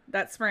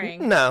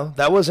spring. No,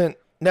 that wasn't.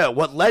 No,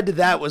 what led to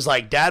that was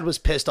like Dad was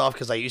pissed off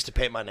because I used to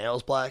paint my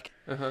nails black,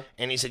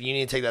 and he said you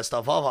need to take that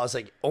stuff off. I was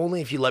like,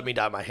 only if you let me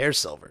dye my hair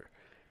silver,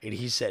 and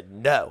he said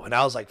no, and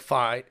I was like,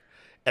 fine,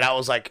 and I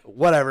was like,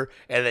 whatever.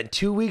 And then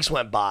 2 weeks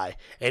went by,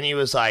 and he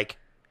was like,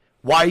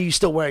 why are you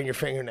still wearing your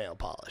fingernail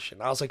polish?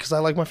 And I was like, because I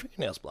like my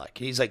fingernails black.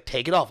 He's like,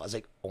 take it off. I was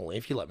like, only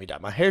if you let me dye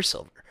my hair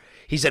silver.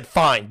 He said,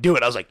 fine, do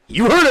it. I was like,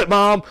 you heard it,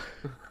 Mom.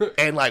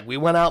 And like we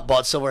went out,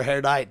 bought silver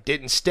hair dye. It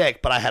didn't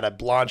stick, but I had a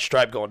blonde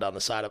stripe going down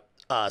the side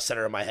of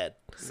center of my head.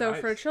 So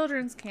Nice. for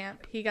children's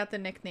camp, he got the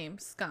nickname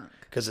Skunk.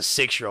 Because a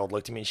 6-year-old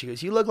looked at me and she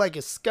goes, you look like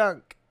a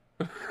skunk.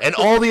 And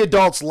all the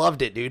adults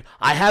loved it, dude.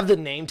 I have the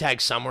name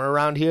tag somewhere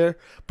around here,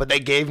 but they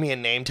gave me a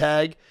name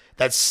tag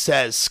that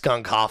says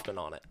Skunk Hoffman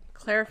on it.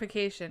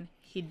 Clarification: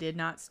 he did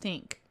not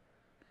stink.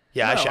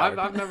 Yeah, I No, showered.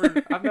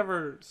 I've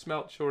never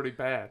smelt Shorty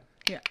bad.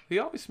 Yeah. He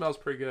always smells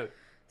pretty good.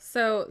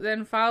 So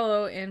then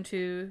follow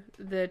into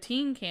the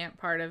teen camp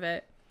part of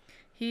it.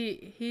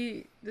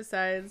 He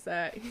decides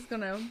that he's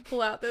gonna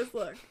pull out this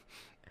look.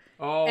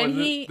 Oh, And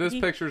and this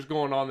he- picture's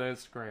going on the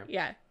Instagram.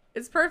 Yeah,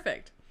 it's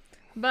perfect.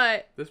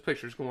 But This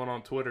picture's going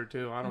on Twitter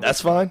too. I don't.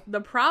 That's fine. the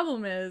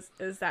problem is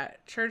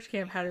that church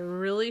camp had a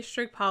really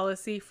strict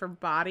policy for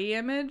body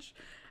image,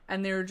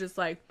 and they were just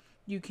like,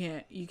 you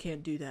can't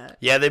do that.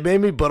 Yeah, they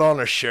made me put on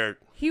a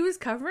shirt. He was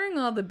covering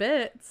all the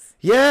bits.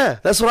 Yeah,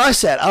 that's what I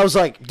said. I was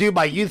like, dude,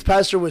 my youth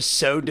pastor was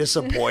so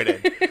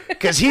disappointed.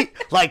 Because he,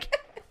 like,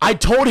 I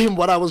told him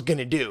what I was going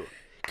to do.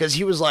 Because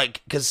he was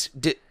like,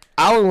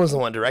 Alan was the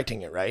one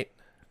directing it, right?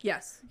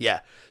 Yes.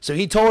 Yeah. So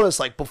he told us,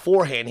 like,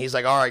 beforehand, he's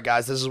like, all right,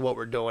 guys, this is what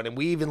we're doing. And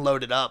we even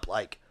loaded up,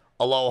 like,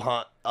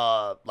 Aloha,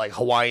 like,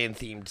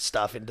 Hawaiian-themed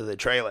stuff into the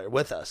trailer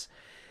with us.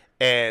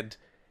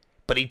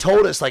 But he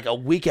told us, like, a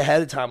week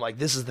ahead of time, like,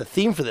 this is the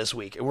theme for this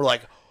week. And we're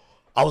like,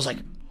 I was like,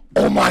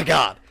 oh, my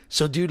God.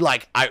 So, dude,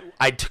 like,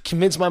 I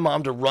convinced my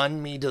mom to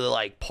run me to the,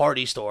 like,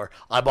 party store.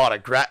 I bought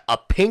a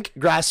pink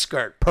grass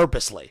skirt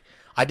purposely.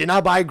 I did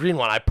not buy a green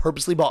one. I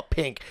purposely bought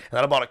pink, and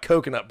then I bought a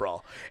coconut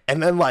bra.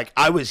 And then, like,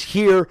 I was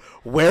here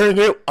wearing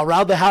it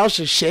around the house,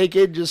 just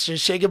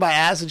shaking my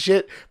ass and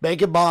shit,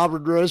 making Bob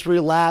and Rosemary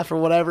laugh or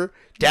whatever.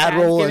 Dad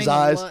rolling his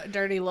eyes.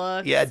 Dirty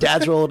look. Yeah,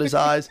 Dad's rolling his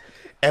eyes.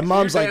 And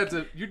Mom's like,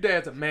 your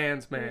dad's a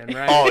man's man,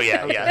 right? oh,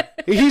 yeah, yeah.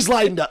 He's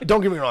lightened up.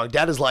 Don't get me wrong.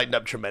 Dad has lightened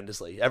up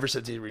tremendously ever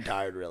since he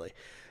retired, really.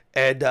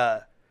 And,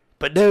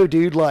 but no,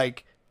 dude,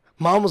 like,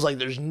 Mom was like,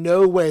 there's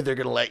no way they're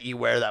going to let you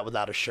wear that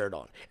without a shirt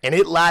on. And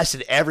it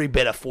lasted every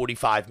bit of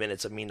 45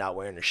 minutes of me not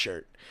wearing a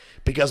shirt.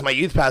 Because my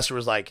youth pastor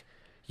was like,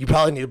 you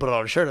probably need to put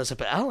on a shirt. I said,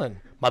 but Alan,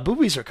 my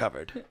boobies are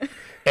covered.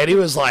 And he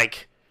was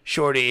like,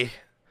 Shorty,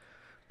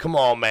 come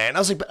on, man. I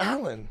was like, but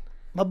Alan,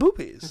 my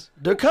boobies,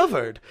 they're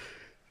covered.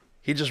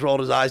 He just rolled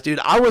his eyes, dude.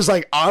 I was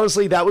like,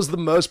 honestly, that was the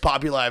most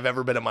popular I've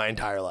ever been in my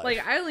entire life.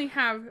 Like, I only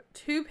have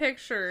 2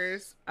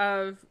 pictures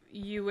of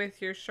you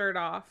with your shirt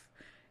off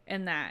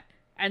in that.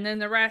 And then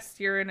the rest,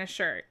 you're in a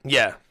shirt.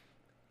 Yeah.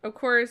 Of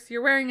course,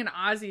 you're wearing an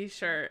Aussie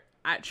shirt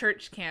at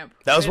church camp.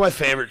 That was my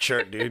favorite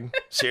shirt, dude.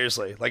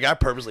 Seriously. Like, I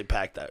purposely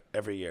packed that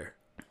every year.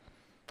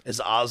 Is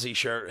the Aussie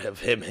shirt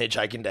of him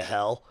hitchhiking to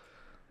hell.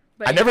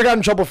 But I never got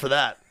in trouble for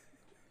that.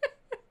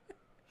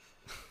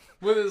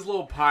 With his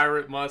little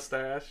pirate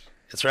mustache.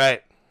 That's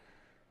right.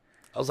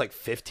 I was like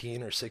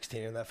 15 or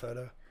 16 in that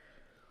photo.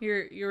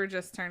 You were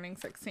just turning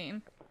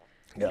 16.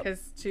 Yep.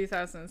 Because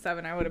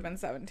 2007, I would have been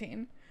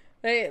 17.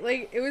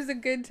 It was a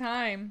good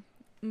time.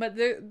 But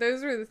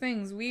those were the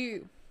things.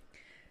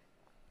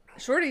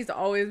 Shorty's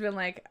always been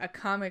like a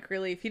comic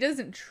relief. He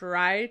doesn't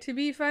try to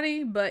be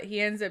funny, but he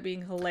ends up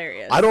being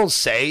hilarious. I don't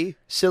say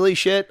silly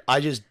shit. I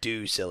just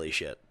do silly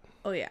shit.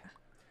 Oh, yeah.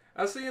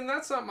 I see, and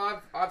that's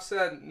something I've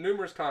said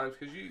numerous times,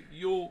 because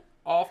you'll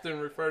often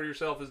refer to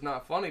yourself as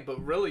not funny,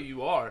 but really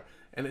you are.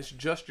 And it's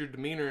just your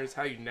demeanor is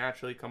how you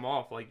naturally come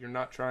off. Like, you're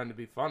not trying to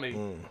be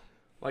funny.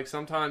 Like,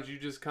 sometimes you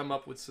just come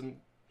up with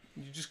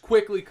you just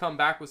quickly come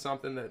back with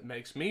something that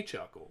makes me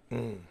chuckle.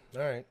 All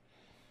right.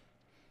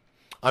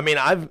 I mean,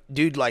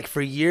 dude, like,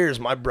 for years,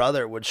 my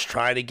brother was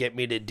trying to get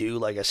me to do,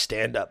 like, a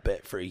stand-up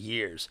bit for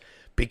years.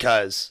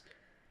 Because,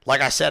 like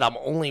I said, I'm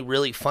only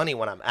really funny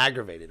when I'm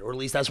aggravated. Or at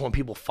least that's when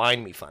people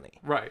find me funny.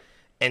 Right.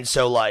 And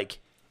so, like,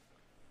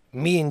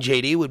 me and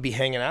JD would be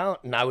hanging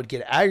out, and I would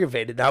get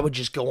aggravated, and I would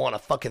just go on a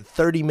fucking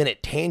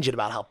 30-minute tangent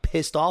about how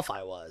pissed off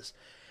I was.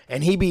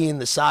 And he'd be in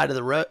the side of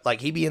the road,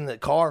 like, he'd be in the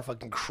car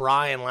fucking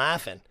crying,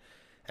 laughing.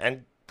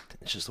 And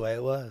it's just the way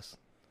it was.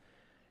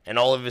 And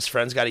all of his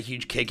friends got a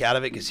huge kick out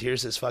of it, because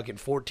here's this fucking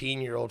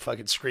 14-year-old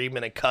fucking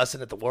screaming and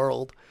cussing at the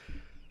world.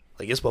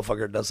 Like, this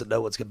motherfucker doesn't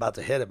know what's about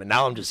to hit him. And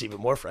now I'm just even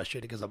more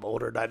frustrated because I'm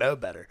older and I know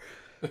better.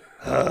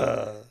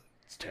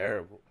 It's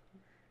terrible.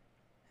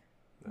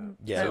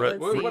 Yeah.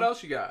 Let's see. What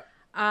else you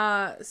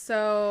got?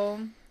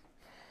 So,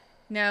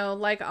 no,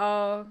 like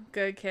all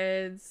good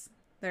kids,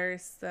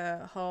 There's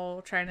the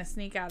whole trying to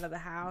sneak out of the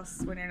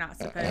house when you're not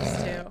supposed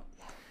to.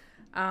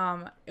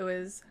 It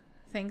was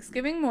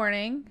Thanksgiving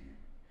morning,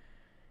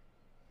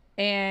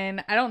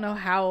 and I don't know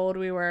how old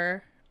we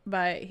were,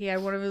 but he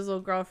had one of his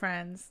little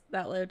girlfriends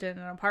that lived in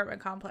an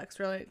apartment complex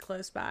really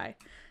close by.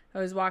 It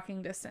was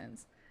walking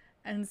distance.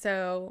 And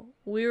so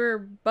we were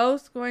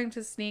both going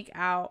to sneak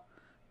out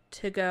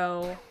to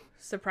go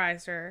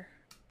surprise her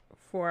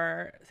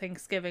for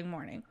Thanksgiving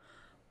morning.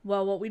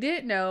 Well, what we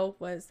didn't know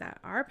was that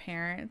our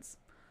parents,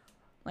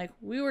 like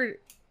we were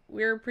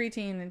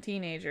preteen and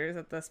teenagers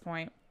at this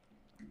point.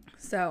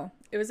 So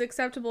it was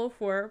acceptable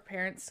for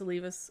parents to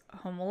leave us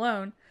home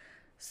alone.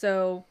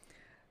 So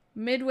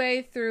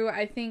midway through,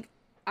 I think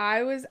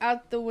I was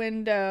out the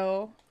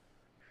window.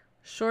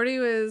 Shorty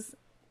was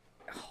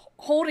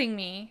holding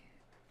me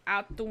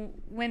out the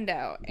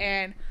window,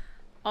 and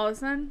all of a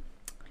sudden,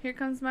 here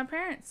comes my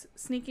parents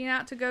sneaking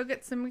out to go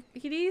get some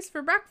kitties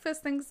for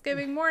breakfast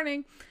Thanksgiving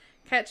morning.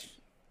 Catch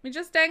me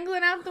just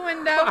dangling out the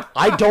window.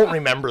 I don't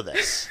remember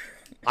this.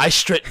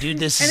 Dude,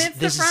 this and is... it's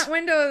this the front is,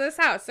 window of this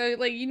house, so,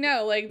 like, you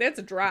know, like, that's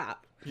a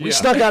drop. We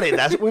snuck out of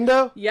that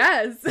window?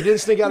 Yes. You didn't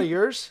sneak out of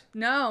yours?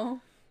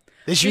 No.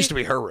 This used to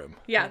be her room.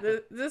 Yeah,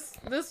 this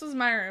was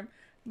my room.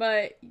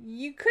 But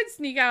you could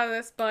sneak out of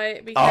this,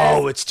 but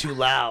because... Oh, it's too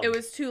loud. It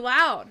was too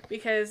loud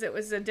because it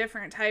was a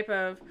different type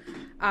of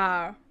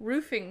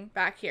roofing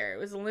back here. It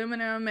was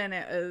aluminum, and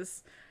it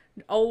was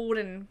old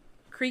and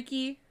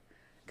creaky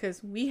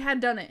because we had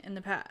done it in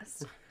the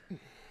past.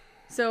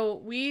 So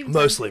we...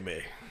 Mostly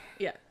me.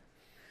 Yeah.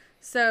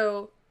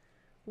 So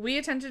we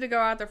attempted to go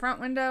out the front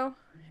window,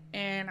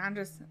 and I'm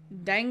just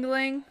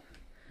dangling,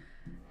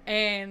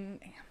 and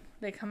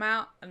they come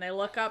out, and they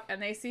look up, and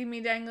they see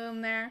me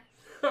dangling there.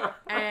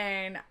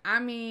 And I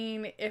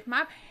mean, if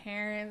my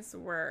parents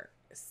were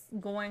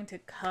going to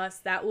cuss,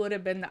 that would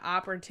have been the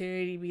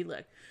opportunity to be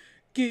like,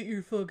 get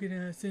your fucking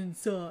ass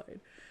inside.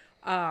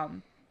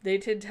 They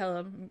did tell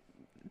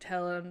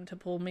him to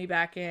pull me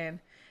back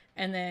in,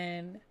 and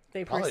then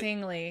they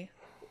personally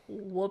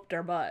whooped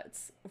our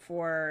butts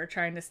for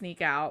trying to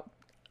sneak out.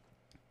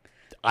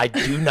 I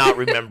do not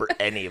remember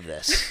any of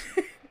this.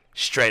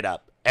 Straight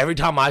up. Every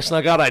time I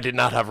snuck out, I did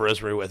not have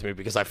Rosemary with me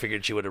because I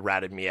figured she would have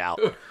ratted me out.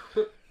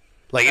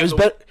 Like, it was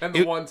better. And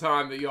the one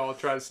time that y'all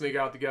try to sneak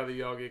out together,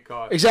 y'all get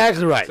caught.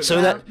 Exactly right.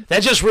 So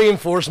that just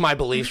reinforced my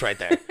beliefs right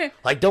there.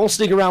 Like, don't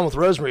sneak around with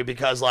Rosemary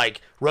because, like,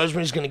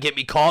 Rosemary's going to get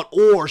me caught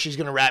or she's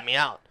going to rat me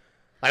out.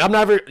 Like,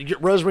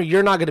 Rosemary,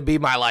 you're not going to be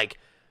my, like,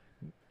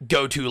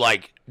 go-to,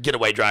 like,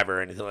 getaway driver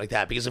or anything like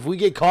that. Because if we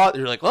get caught,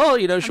 you're like, oh,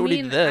 you know, Shorty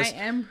did this. I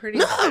am pretty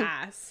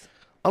fast.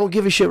 I don't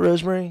give a shit,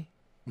 Rosemary.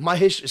 My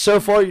history,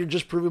 so far, you're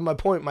just proving my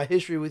point. My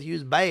history with you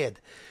is bad.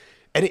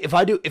 And if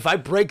I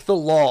break the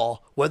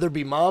law, whether it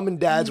be mom and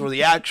dad's or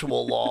the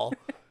actual law,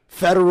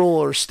 federal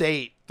or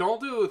state.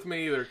 Don't do it with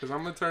me either, because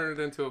I'm going to turn it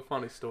into a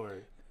funny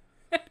story.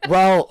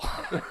 Well,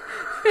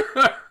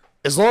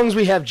 as long as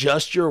we have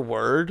just your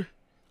word,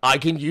 I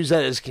can use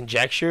that as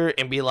conjecture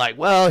and be like,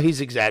 well, he's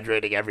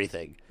exaggerating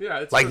everything. Yeah,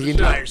 it's like the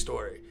entire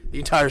story. The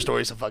entire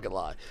story is a fucking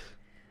lie.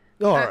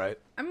 Oh, all right.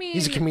 I mean,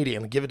 he's a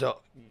comedian. Give it to.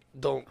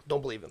 Don't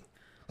believe him.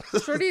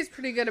 Shorty's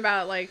pretty good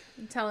about, like,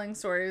 telling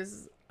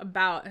stories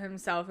about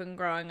himself and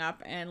growing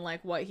up and,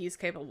 like, what he's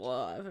capable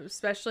of,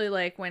 especially,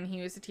 like, when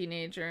he was a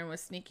teenager and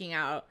was sneaking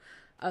out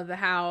of the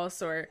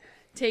house or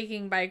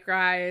taking bike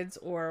rides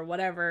or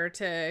whatever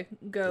to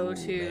go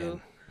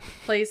to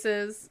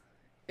places.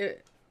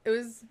 It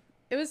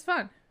was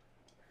fun.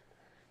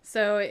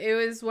 So it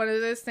was one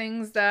of those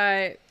things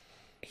that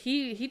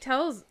he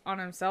tells on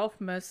himself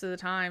most of the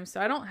time, so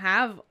I don't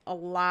have a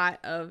lot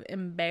of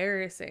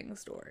embarrassing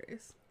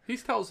stories. He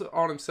tells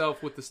on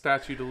himself with the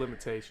statute of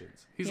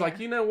limitations. He's like,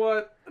 you know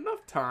what?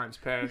 Enough time's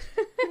passed.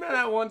 You know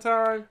that one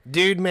time?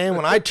 Dude, man,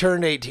 when I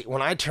turned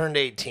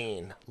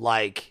 18,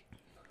 like,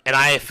 and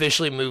I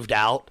officially moved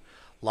out,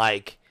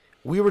 like,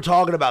 we were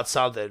talking about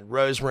something,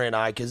 Rosemary and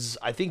I, because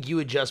I think you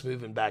had just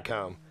moving back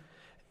home.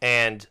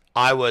 And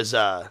I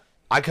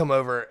come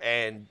over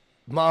and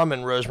Mom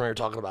and Rosemary were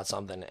talking about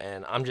something,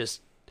 and I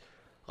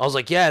was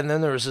like, yeah, and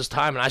then there was this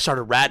time, and I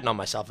started ratting on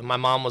myself, and my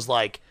mom was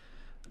like,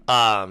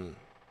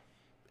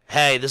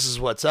 hey, this is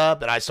what's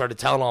up, and I started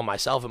telling on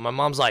myself, and my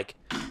mom's like,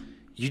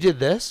 you did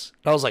this?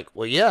 And I was like,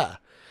 well, yeah.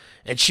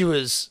 And she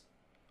was,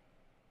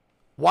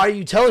 why are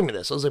you telling me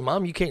this? I was like,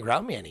 Mom, you can't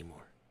ground me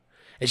anymore.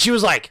 And she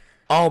was like,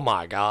 oh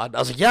my God. I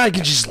was like, yeah, I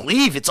can just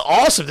leave. It's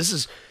awesome.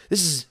 This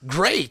is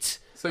great.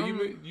 So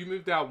you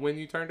moved out when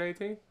you turned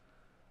 18?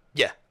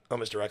 Yeah,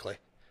 almost directly.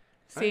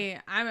 See,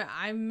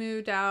 I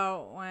moved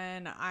out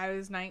when I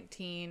was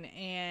 19,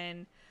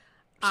 and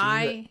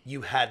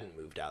you hadn't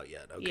moved out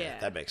yet. Okay, Yeah.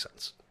 That makes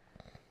sense.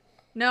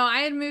 No, I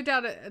had moved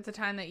out at the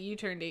time that you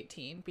turned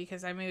 18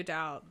 because I moved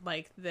out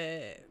like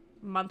the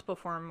month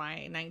before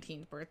my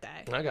 19th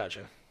birthday. I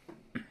gotcha.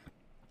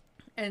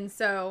 And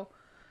so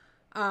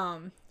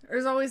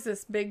there's always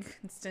this big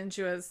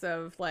constituents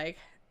of like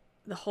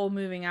the whole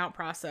moving out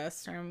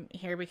process from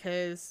here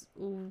because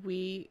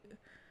we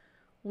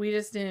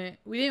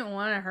didn't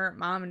want to hurt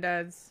Mom and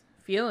Dad's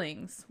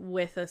feelings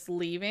with us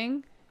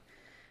leaving.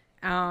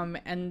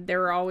 And they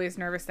were always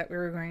nervous that we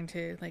were going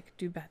to like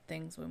do bad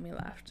things when we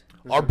left.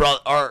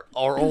 Our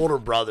older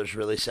brothers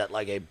really set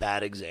like a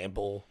bad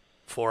example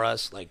for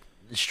us, like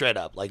straight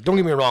up. Like, don't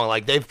get me wrong,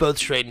 like they've both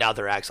straightened out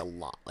their acts a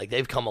lot. Like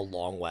they've come a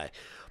long way,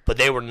 but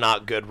they were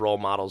not good role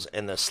models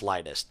in the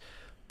slightest.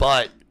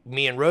 But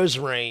me and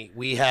Rosemary,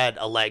 we had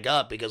a leg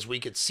up because we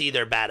could see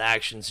their bad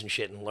actions and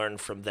shit and learn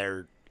from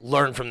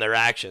their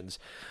actions.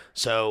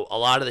 So a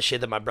lot of the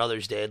shit that my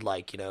brothers did,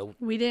 like, you know,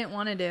 We didn't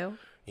want to do.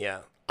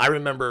 yeah. I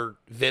remember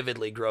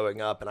vividly growing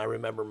up, and I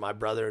remember my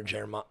brother and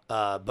Jeremiah,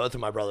 both of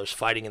my brothers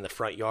fighting in the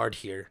front yard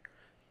here,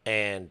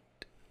 and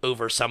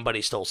over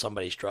somebody stole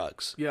somebody's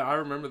drugs. Yeah, I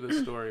remember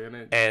this story,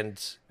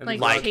 And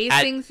Like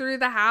chasing through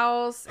the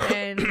house,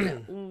 and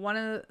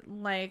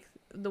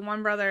the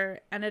one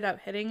brother ended up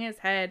hitting his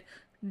head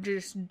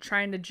just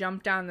trying to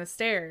jump down the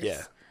stairs.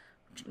 Yeah.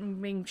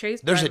 Being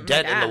chased There's by a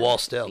dent my in the dad. wall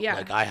still. Yeah.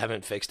 Like, I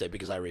haven't fixed it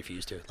because I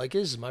refuse to. Like,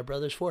 this is my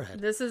brother's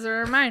forehead. This is a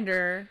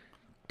reminder.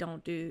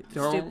 Don't do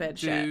stupid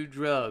shit.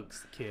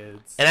 drugs,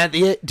 kids. And at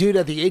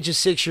the age of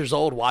 6 years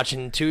old,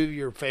 watching two of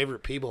your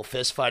favorite people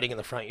fist fighting in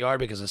the front yard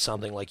because of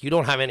something, like, you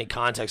don't have any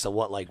context of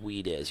what, like,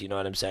 weed is. You know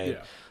what I'm saying?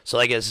 Yeah. So,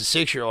 like, as a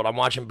 6-year-old, I'm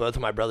watching both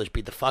of my brothers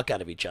beat the fuck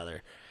out of each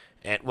other.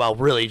 And, well,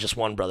 really, just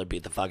one brother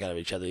beat the fuck out of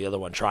each other, the other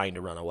one trying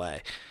to run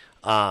away.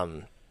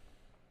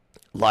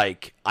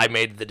 Like, I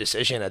made the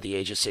decision at the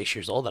age of 6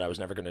 years old that I was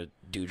never going to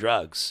do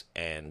drugs.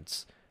 And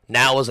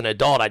now, as an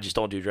adult, I just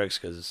don't do drugs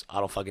because I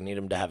don't fucking need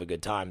them to have a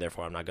good time.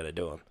 Therefore, I'm not going to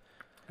do them.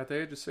 At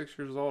the age of 6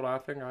 years old, I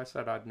think I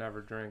said I'd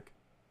never drink,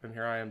 and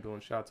here I am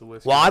doing shots of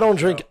whiskey. Well, I don't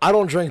So- drink. I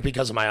don't drink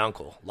because of my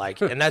uncle. Like,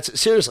 and that's a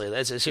serious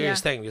Yeah.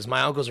 thing because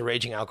my uncle's a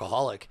raging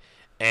alcoholic,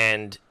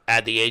 and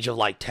at the age of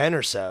like 10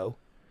 or so,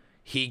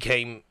 he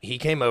came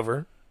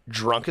over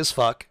drunk as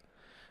fuck,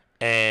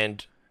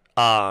 and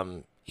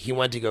he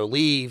went to go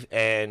leave,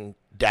 and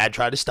Dad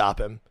tried to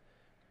stop him,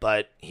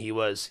 but he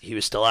was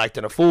still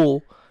acting a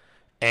fool,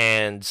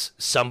 and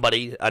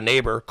a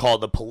neighbor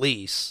called the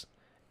police,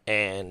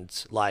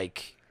 and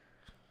like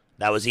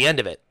that was the end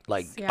of it.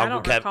 Like, Yeah, I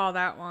don't recall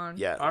that one.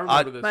 yeah, I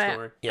remember this But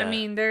story. Yeah. I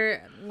mean,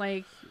 they're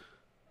like,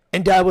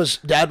 And Dad was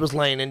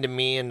laying into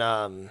me, and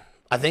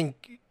I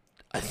think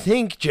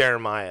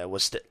Jeremiah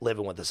was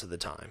living with us at the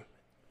time,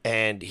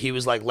 and he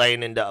was like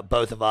laying into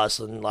both of us,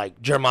 and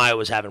like Jeremiah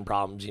was having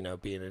problems, you know,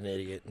 being an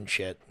idiot and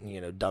shit, you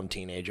know, dumb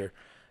teenager,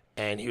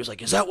 and he was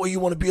like, "Is that what you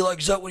want to be like?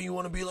 Is that what you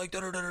want to be like?" Da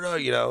da da da,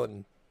 you know,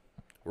 and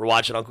we're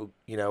watching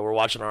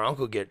our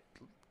uncle get,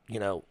 you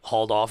know,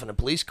 hauled off in a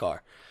police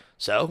car.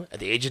 So at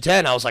the age of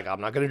 10, I was like,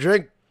 I'm not gonna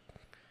drink.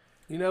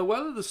 You know,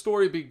 whether the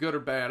story be good or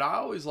bad, I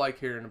always like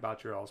hearing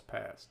about your all's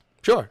past.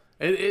 Sure.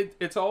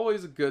 It's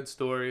always a good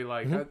story.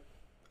 Like, Mm-hmm.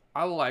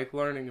 I like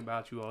learning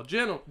about you all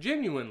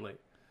genuinely.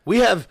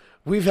 We've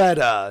had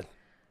and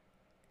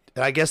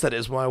I guess that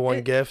is my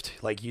one gift,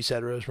 like you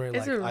said, Rosemary.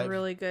 it's like, a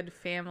really good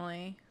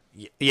family.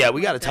 yeah,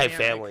 we got a tight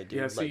dynamic. family, dude.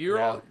 Yeah, see,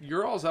 Like,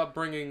 your all's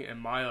upbringing and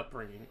my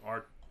upbringing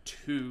are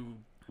two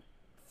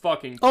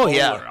fucking Oh, polar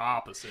yeah.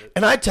 opposite.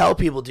 And I tell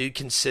people, dude,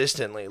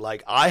 consistently,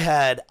 like I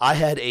had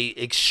a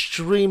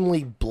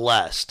extremely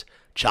blessed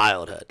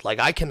childhood. Like,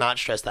 I cannot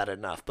stress that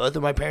enough. Both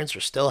of my parents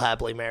are still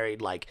happily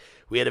married. Like,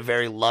 we had a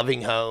very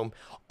loving home.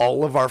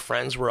 All of our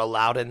friends were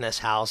allowed in this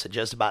house at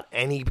just about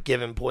any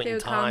given point They in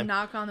would come time.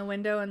 knock on the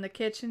window in the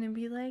kitchen and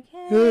be like,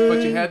 "Hey."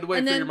 But you had to wait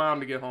And for then- your mom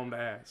to get home to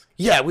ask.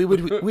 Yeah, we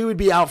would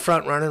be out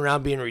front running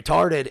around being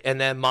retarded, and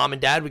then Mom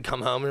and Dad would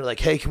come home and be like,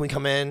 "Hey, can we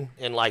come in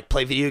and like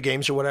play video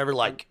games or whatever?"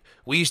 Like,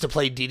 we used to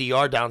play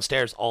DDR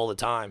downstairs all the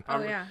time.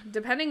 Oh yeah.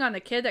 Depending on the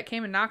kid that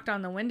came and knocked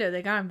on the window,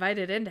 they got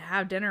invited in to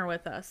have dinner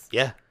with us.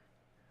 Yeah.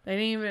 They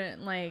didn't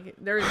even like.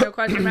 There was no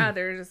question about it.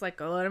 They were just like,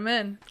 "Go let them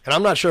in." And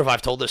I'm not sure if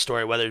I've told this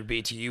story, whether it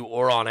be to you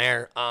or on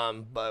air.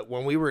 But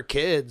when we were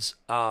kids,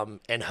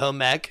 and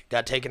home ec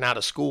got taken out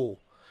of school,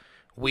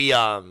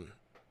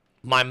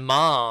 my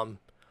mom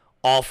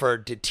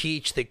offered to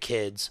teach the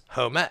kids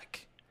home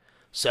ec.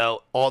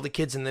 So all the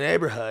kids in the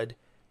neighborhood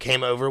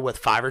came over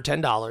with $5 or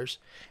 $10,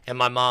 and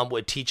my mom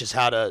would teach us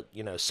how to,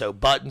 you know, sew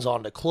buttons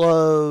onto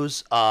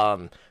clothes,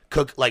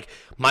 cook. Like,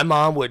 my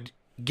mom would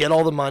get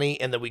all the money,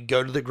 and then we'd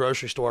go to the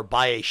grocery store,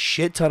 buy a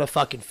shit ton of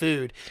fucking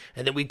food,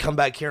 and then we'd come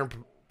back here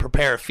and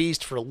prepare a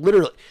feast for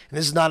literally, and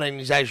this is not an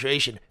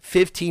exaggeration,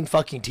 15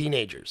 fucking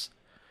teenagers.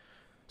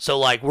 So,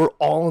 like, we're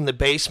all in the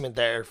basement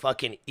there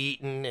fucking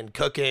eating and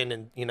cooking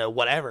and, you know,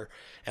 whatever.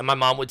 And my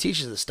mom would teach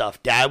us this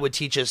stuff. Dad would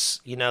teach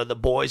us, you know, the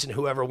boys and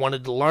whoever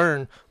wanted to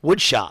learn wood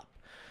shop.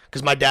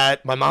 Because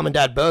my mom and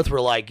dad both were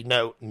like,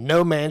 no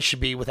man should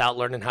be without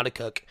learning how to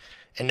cook.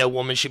 And no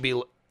woman should be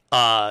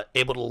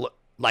able to,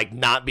 like,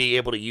 not be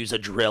able to use a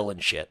drill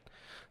and shit.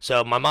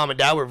 So my mom and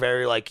dad were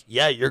very like,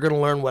 yeah, you're going to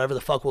learn whatever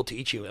the fuck we'll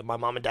teach you. And my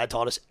mom and dad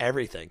taught us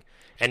everything.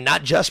 And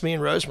not just me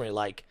and Rosemary.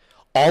 Like,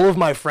 all of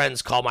my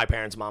friends call my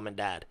parents mom and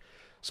dad.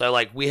 So,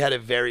 like, we had a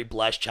very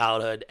blessed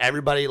childhood.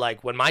 Everybody,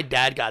 like, when my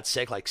dad got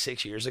sick, like,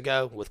 6 years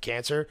ago with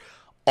cancer,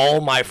 all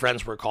my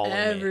friends were calling me.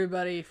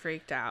 Everybody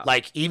freaked out.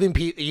 Like,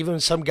 even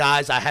some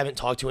guys I haven't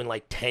talked to in,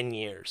 like, 10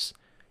 years.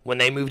 When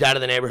they moved out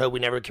of the neighborhood, we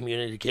never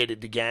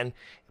communicated again.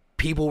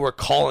 people were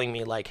calling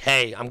me like,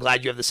 hey, I'm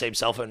glad you have the same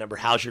cell phone number.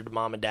 How's your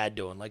mom and dad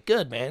doing? Like,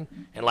 good, man.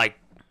 And like,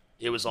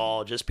 it was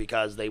all just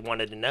because they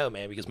wanted to know,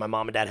 man, because my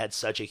mom and dad had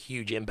such a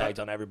huge impact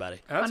on everybody.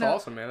 That's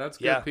awesome, man. That's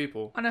good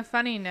people. On a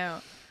funny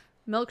note,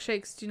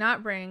 milkshakes do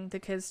not bring the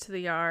kids to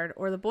the yard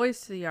or the boys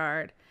to the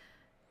yard.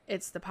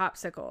 It's the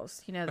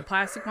popsicles. You know, the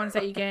plastic ones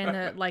that you get in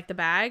the, like the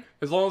bag.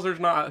 As long as there's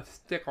not a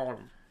stick on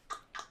them.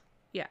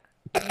 Yeah.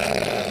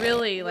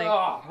 Really, like...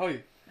 Oh,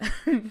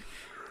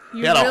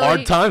 You had a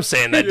hard time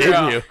saying that,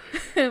 didn't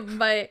you?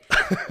 But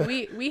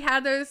we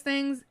had those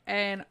things,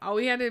 and all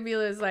we had to be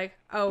was like,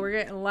 oh, we're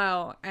getting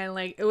low. And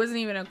like, it wasn't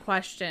even a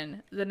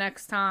question. The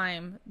next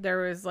time,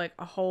 there was like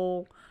a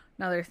whole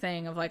another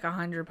thing of like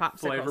 100 popsicles.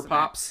 Flavor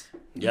Pops.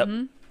 Yep.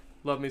 Mm-hmm.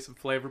 Love me some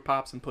Flavor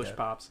Pops and Push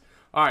Pops.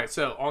 All right,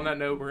 so on that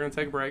note, we're going to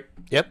take a break.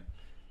 Yep.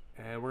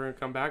 And we're going to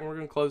come back and we're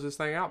going to close this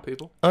thing out,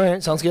 people. All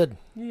right, sounds good.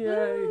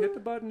 Yay, hit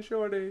the button,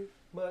 shorty.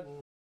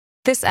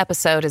 This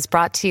episode is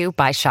brought to you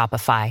by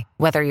Shopify.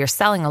 Whether you're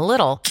selling a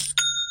little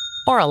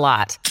or a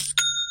lot,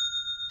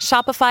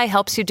 Shopify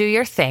helps you do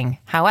your thing,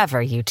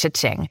 however you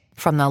cha-ching.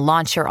 From the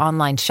launch your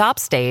online shop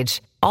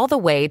stage, all the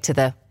way to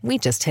the we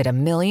just hit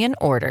 1 million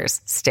orders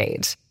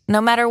stage.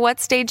 No matter what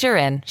stage you're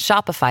in,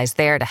 Shopify's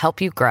there to help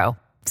you grow.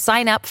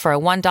 Sign up for a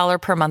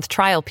 $1 per month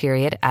trial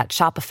period at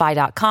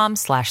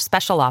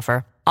shopify.com/special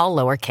offer, all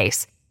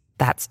lowercase.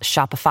 That's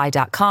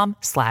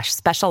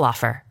shopify.com/special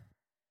offer.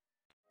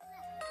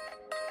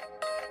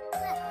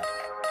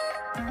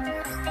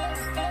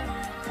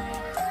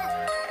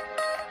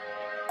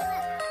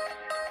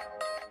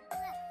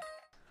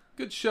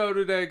 Good show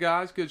today,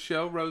 guys. Good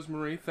show.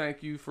 Rosemary,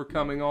 thank you for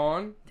coming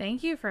on.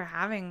 Thank you for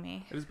having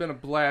me. It has been a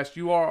blast.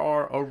 You are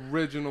our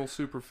original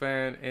super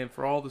fan, and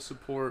for all the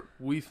support,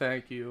 we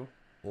thank you.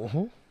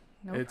 No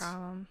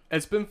problem.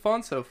 It's been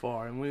fun so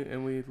far, and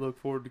we look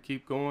forward to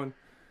keep going.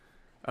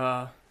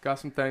 Got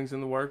some things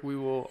in the work. We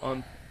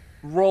will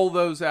roll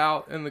those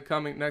out in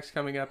the next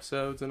coming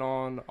episodes and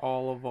on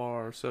all of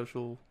our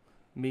social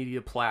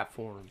media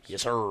platforms.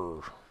 Yes, sir.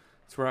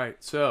 That's right.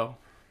 So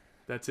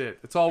that's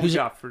it. That's all we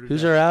got for today.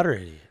 Who's our outer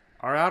idiot?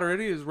 Our outer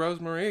idiot is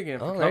Rosemary again.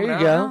 For Oh, coming there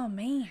you out. go. Oh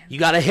man. You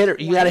gotta hit her.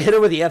 You gotta hit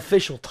her with the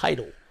official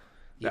title.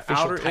 The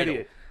official outer title.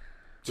 idiot.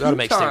 We ought to Two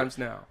make times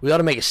sticker- now. We ought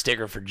to make a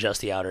sticker for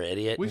just the outer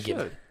idiot. We and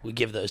should. We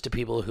give those to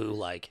people who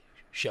like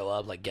show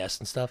up, like guests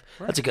and stuff.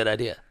 Right. That's a good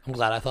idea. I'm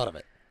glad I thought of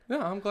it.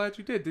 Yeah, I'm glad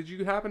you did. Did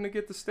you happen to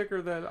get the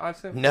sticker that I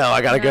sent? No,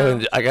 I gotta No.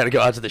 go. I gotta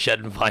go out to the shed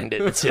and find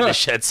it. It's in the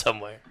shed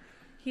somewhere.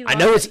 He I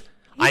know loved it's. it.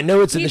 I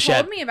know it's in He the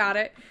shed. told me about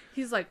it.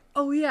 He's like,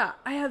 oh yeah,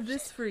 I have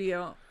this for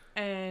you.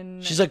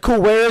 And She's like,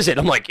 "Cool, where is it?"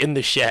 I'm like, "In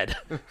the shed."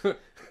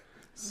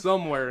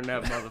 Somewhere in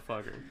that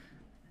motherfucker.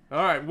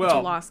 All right, it's a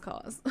well, lost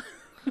cause.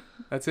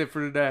 that's it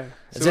for today.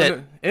 That's so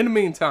it. In the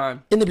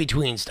meantime, In the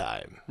betweens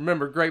time.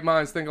 remember, great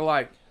minds think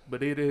alike,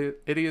 but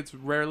idiots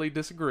rarely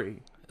disagree.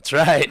 That's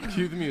right.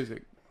 Cue the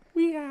music.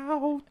 We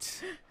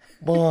out.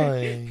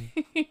 Boy.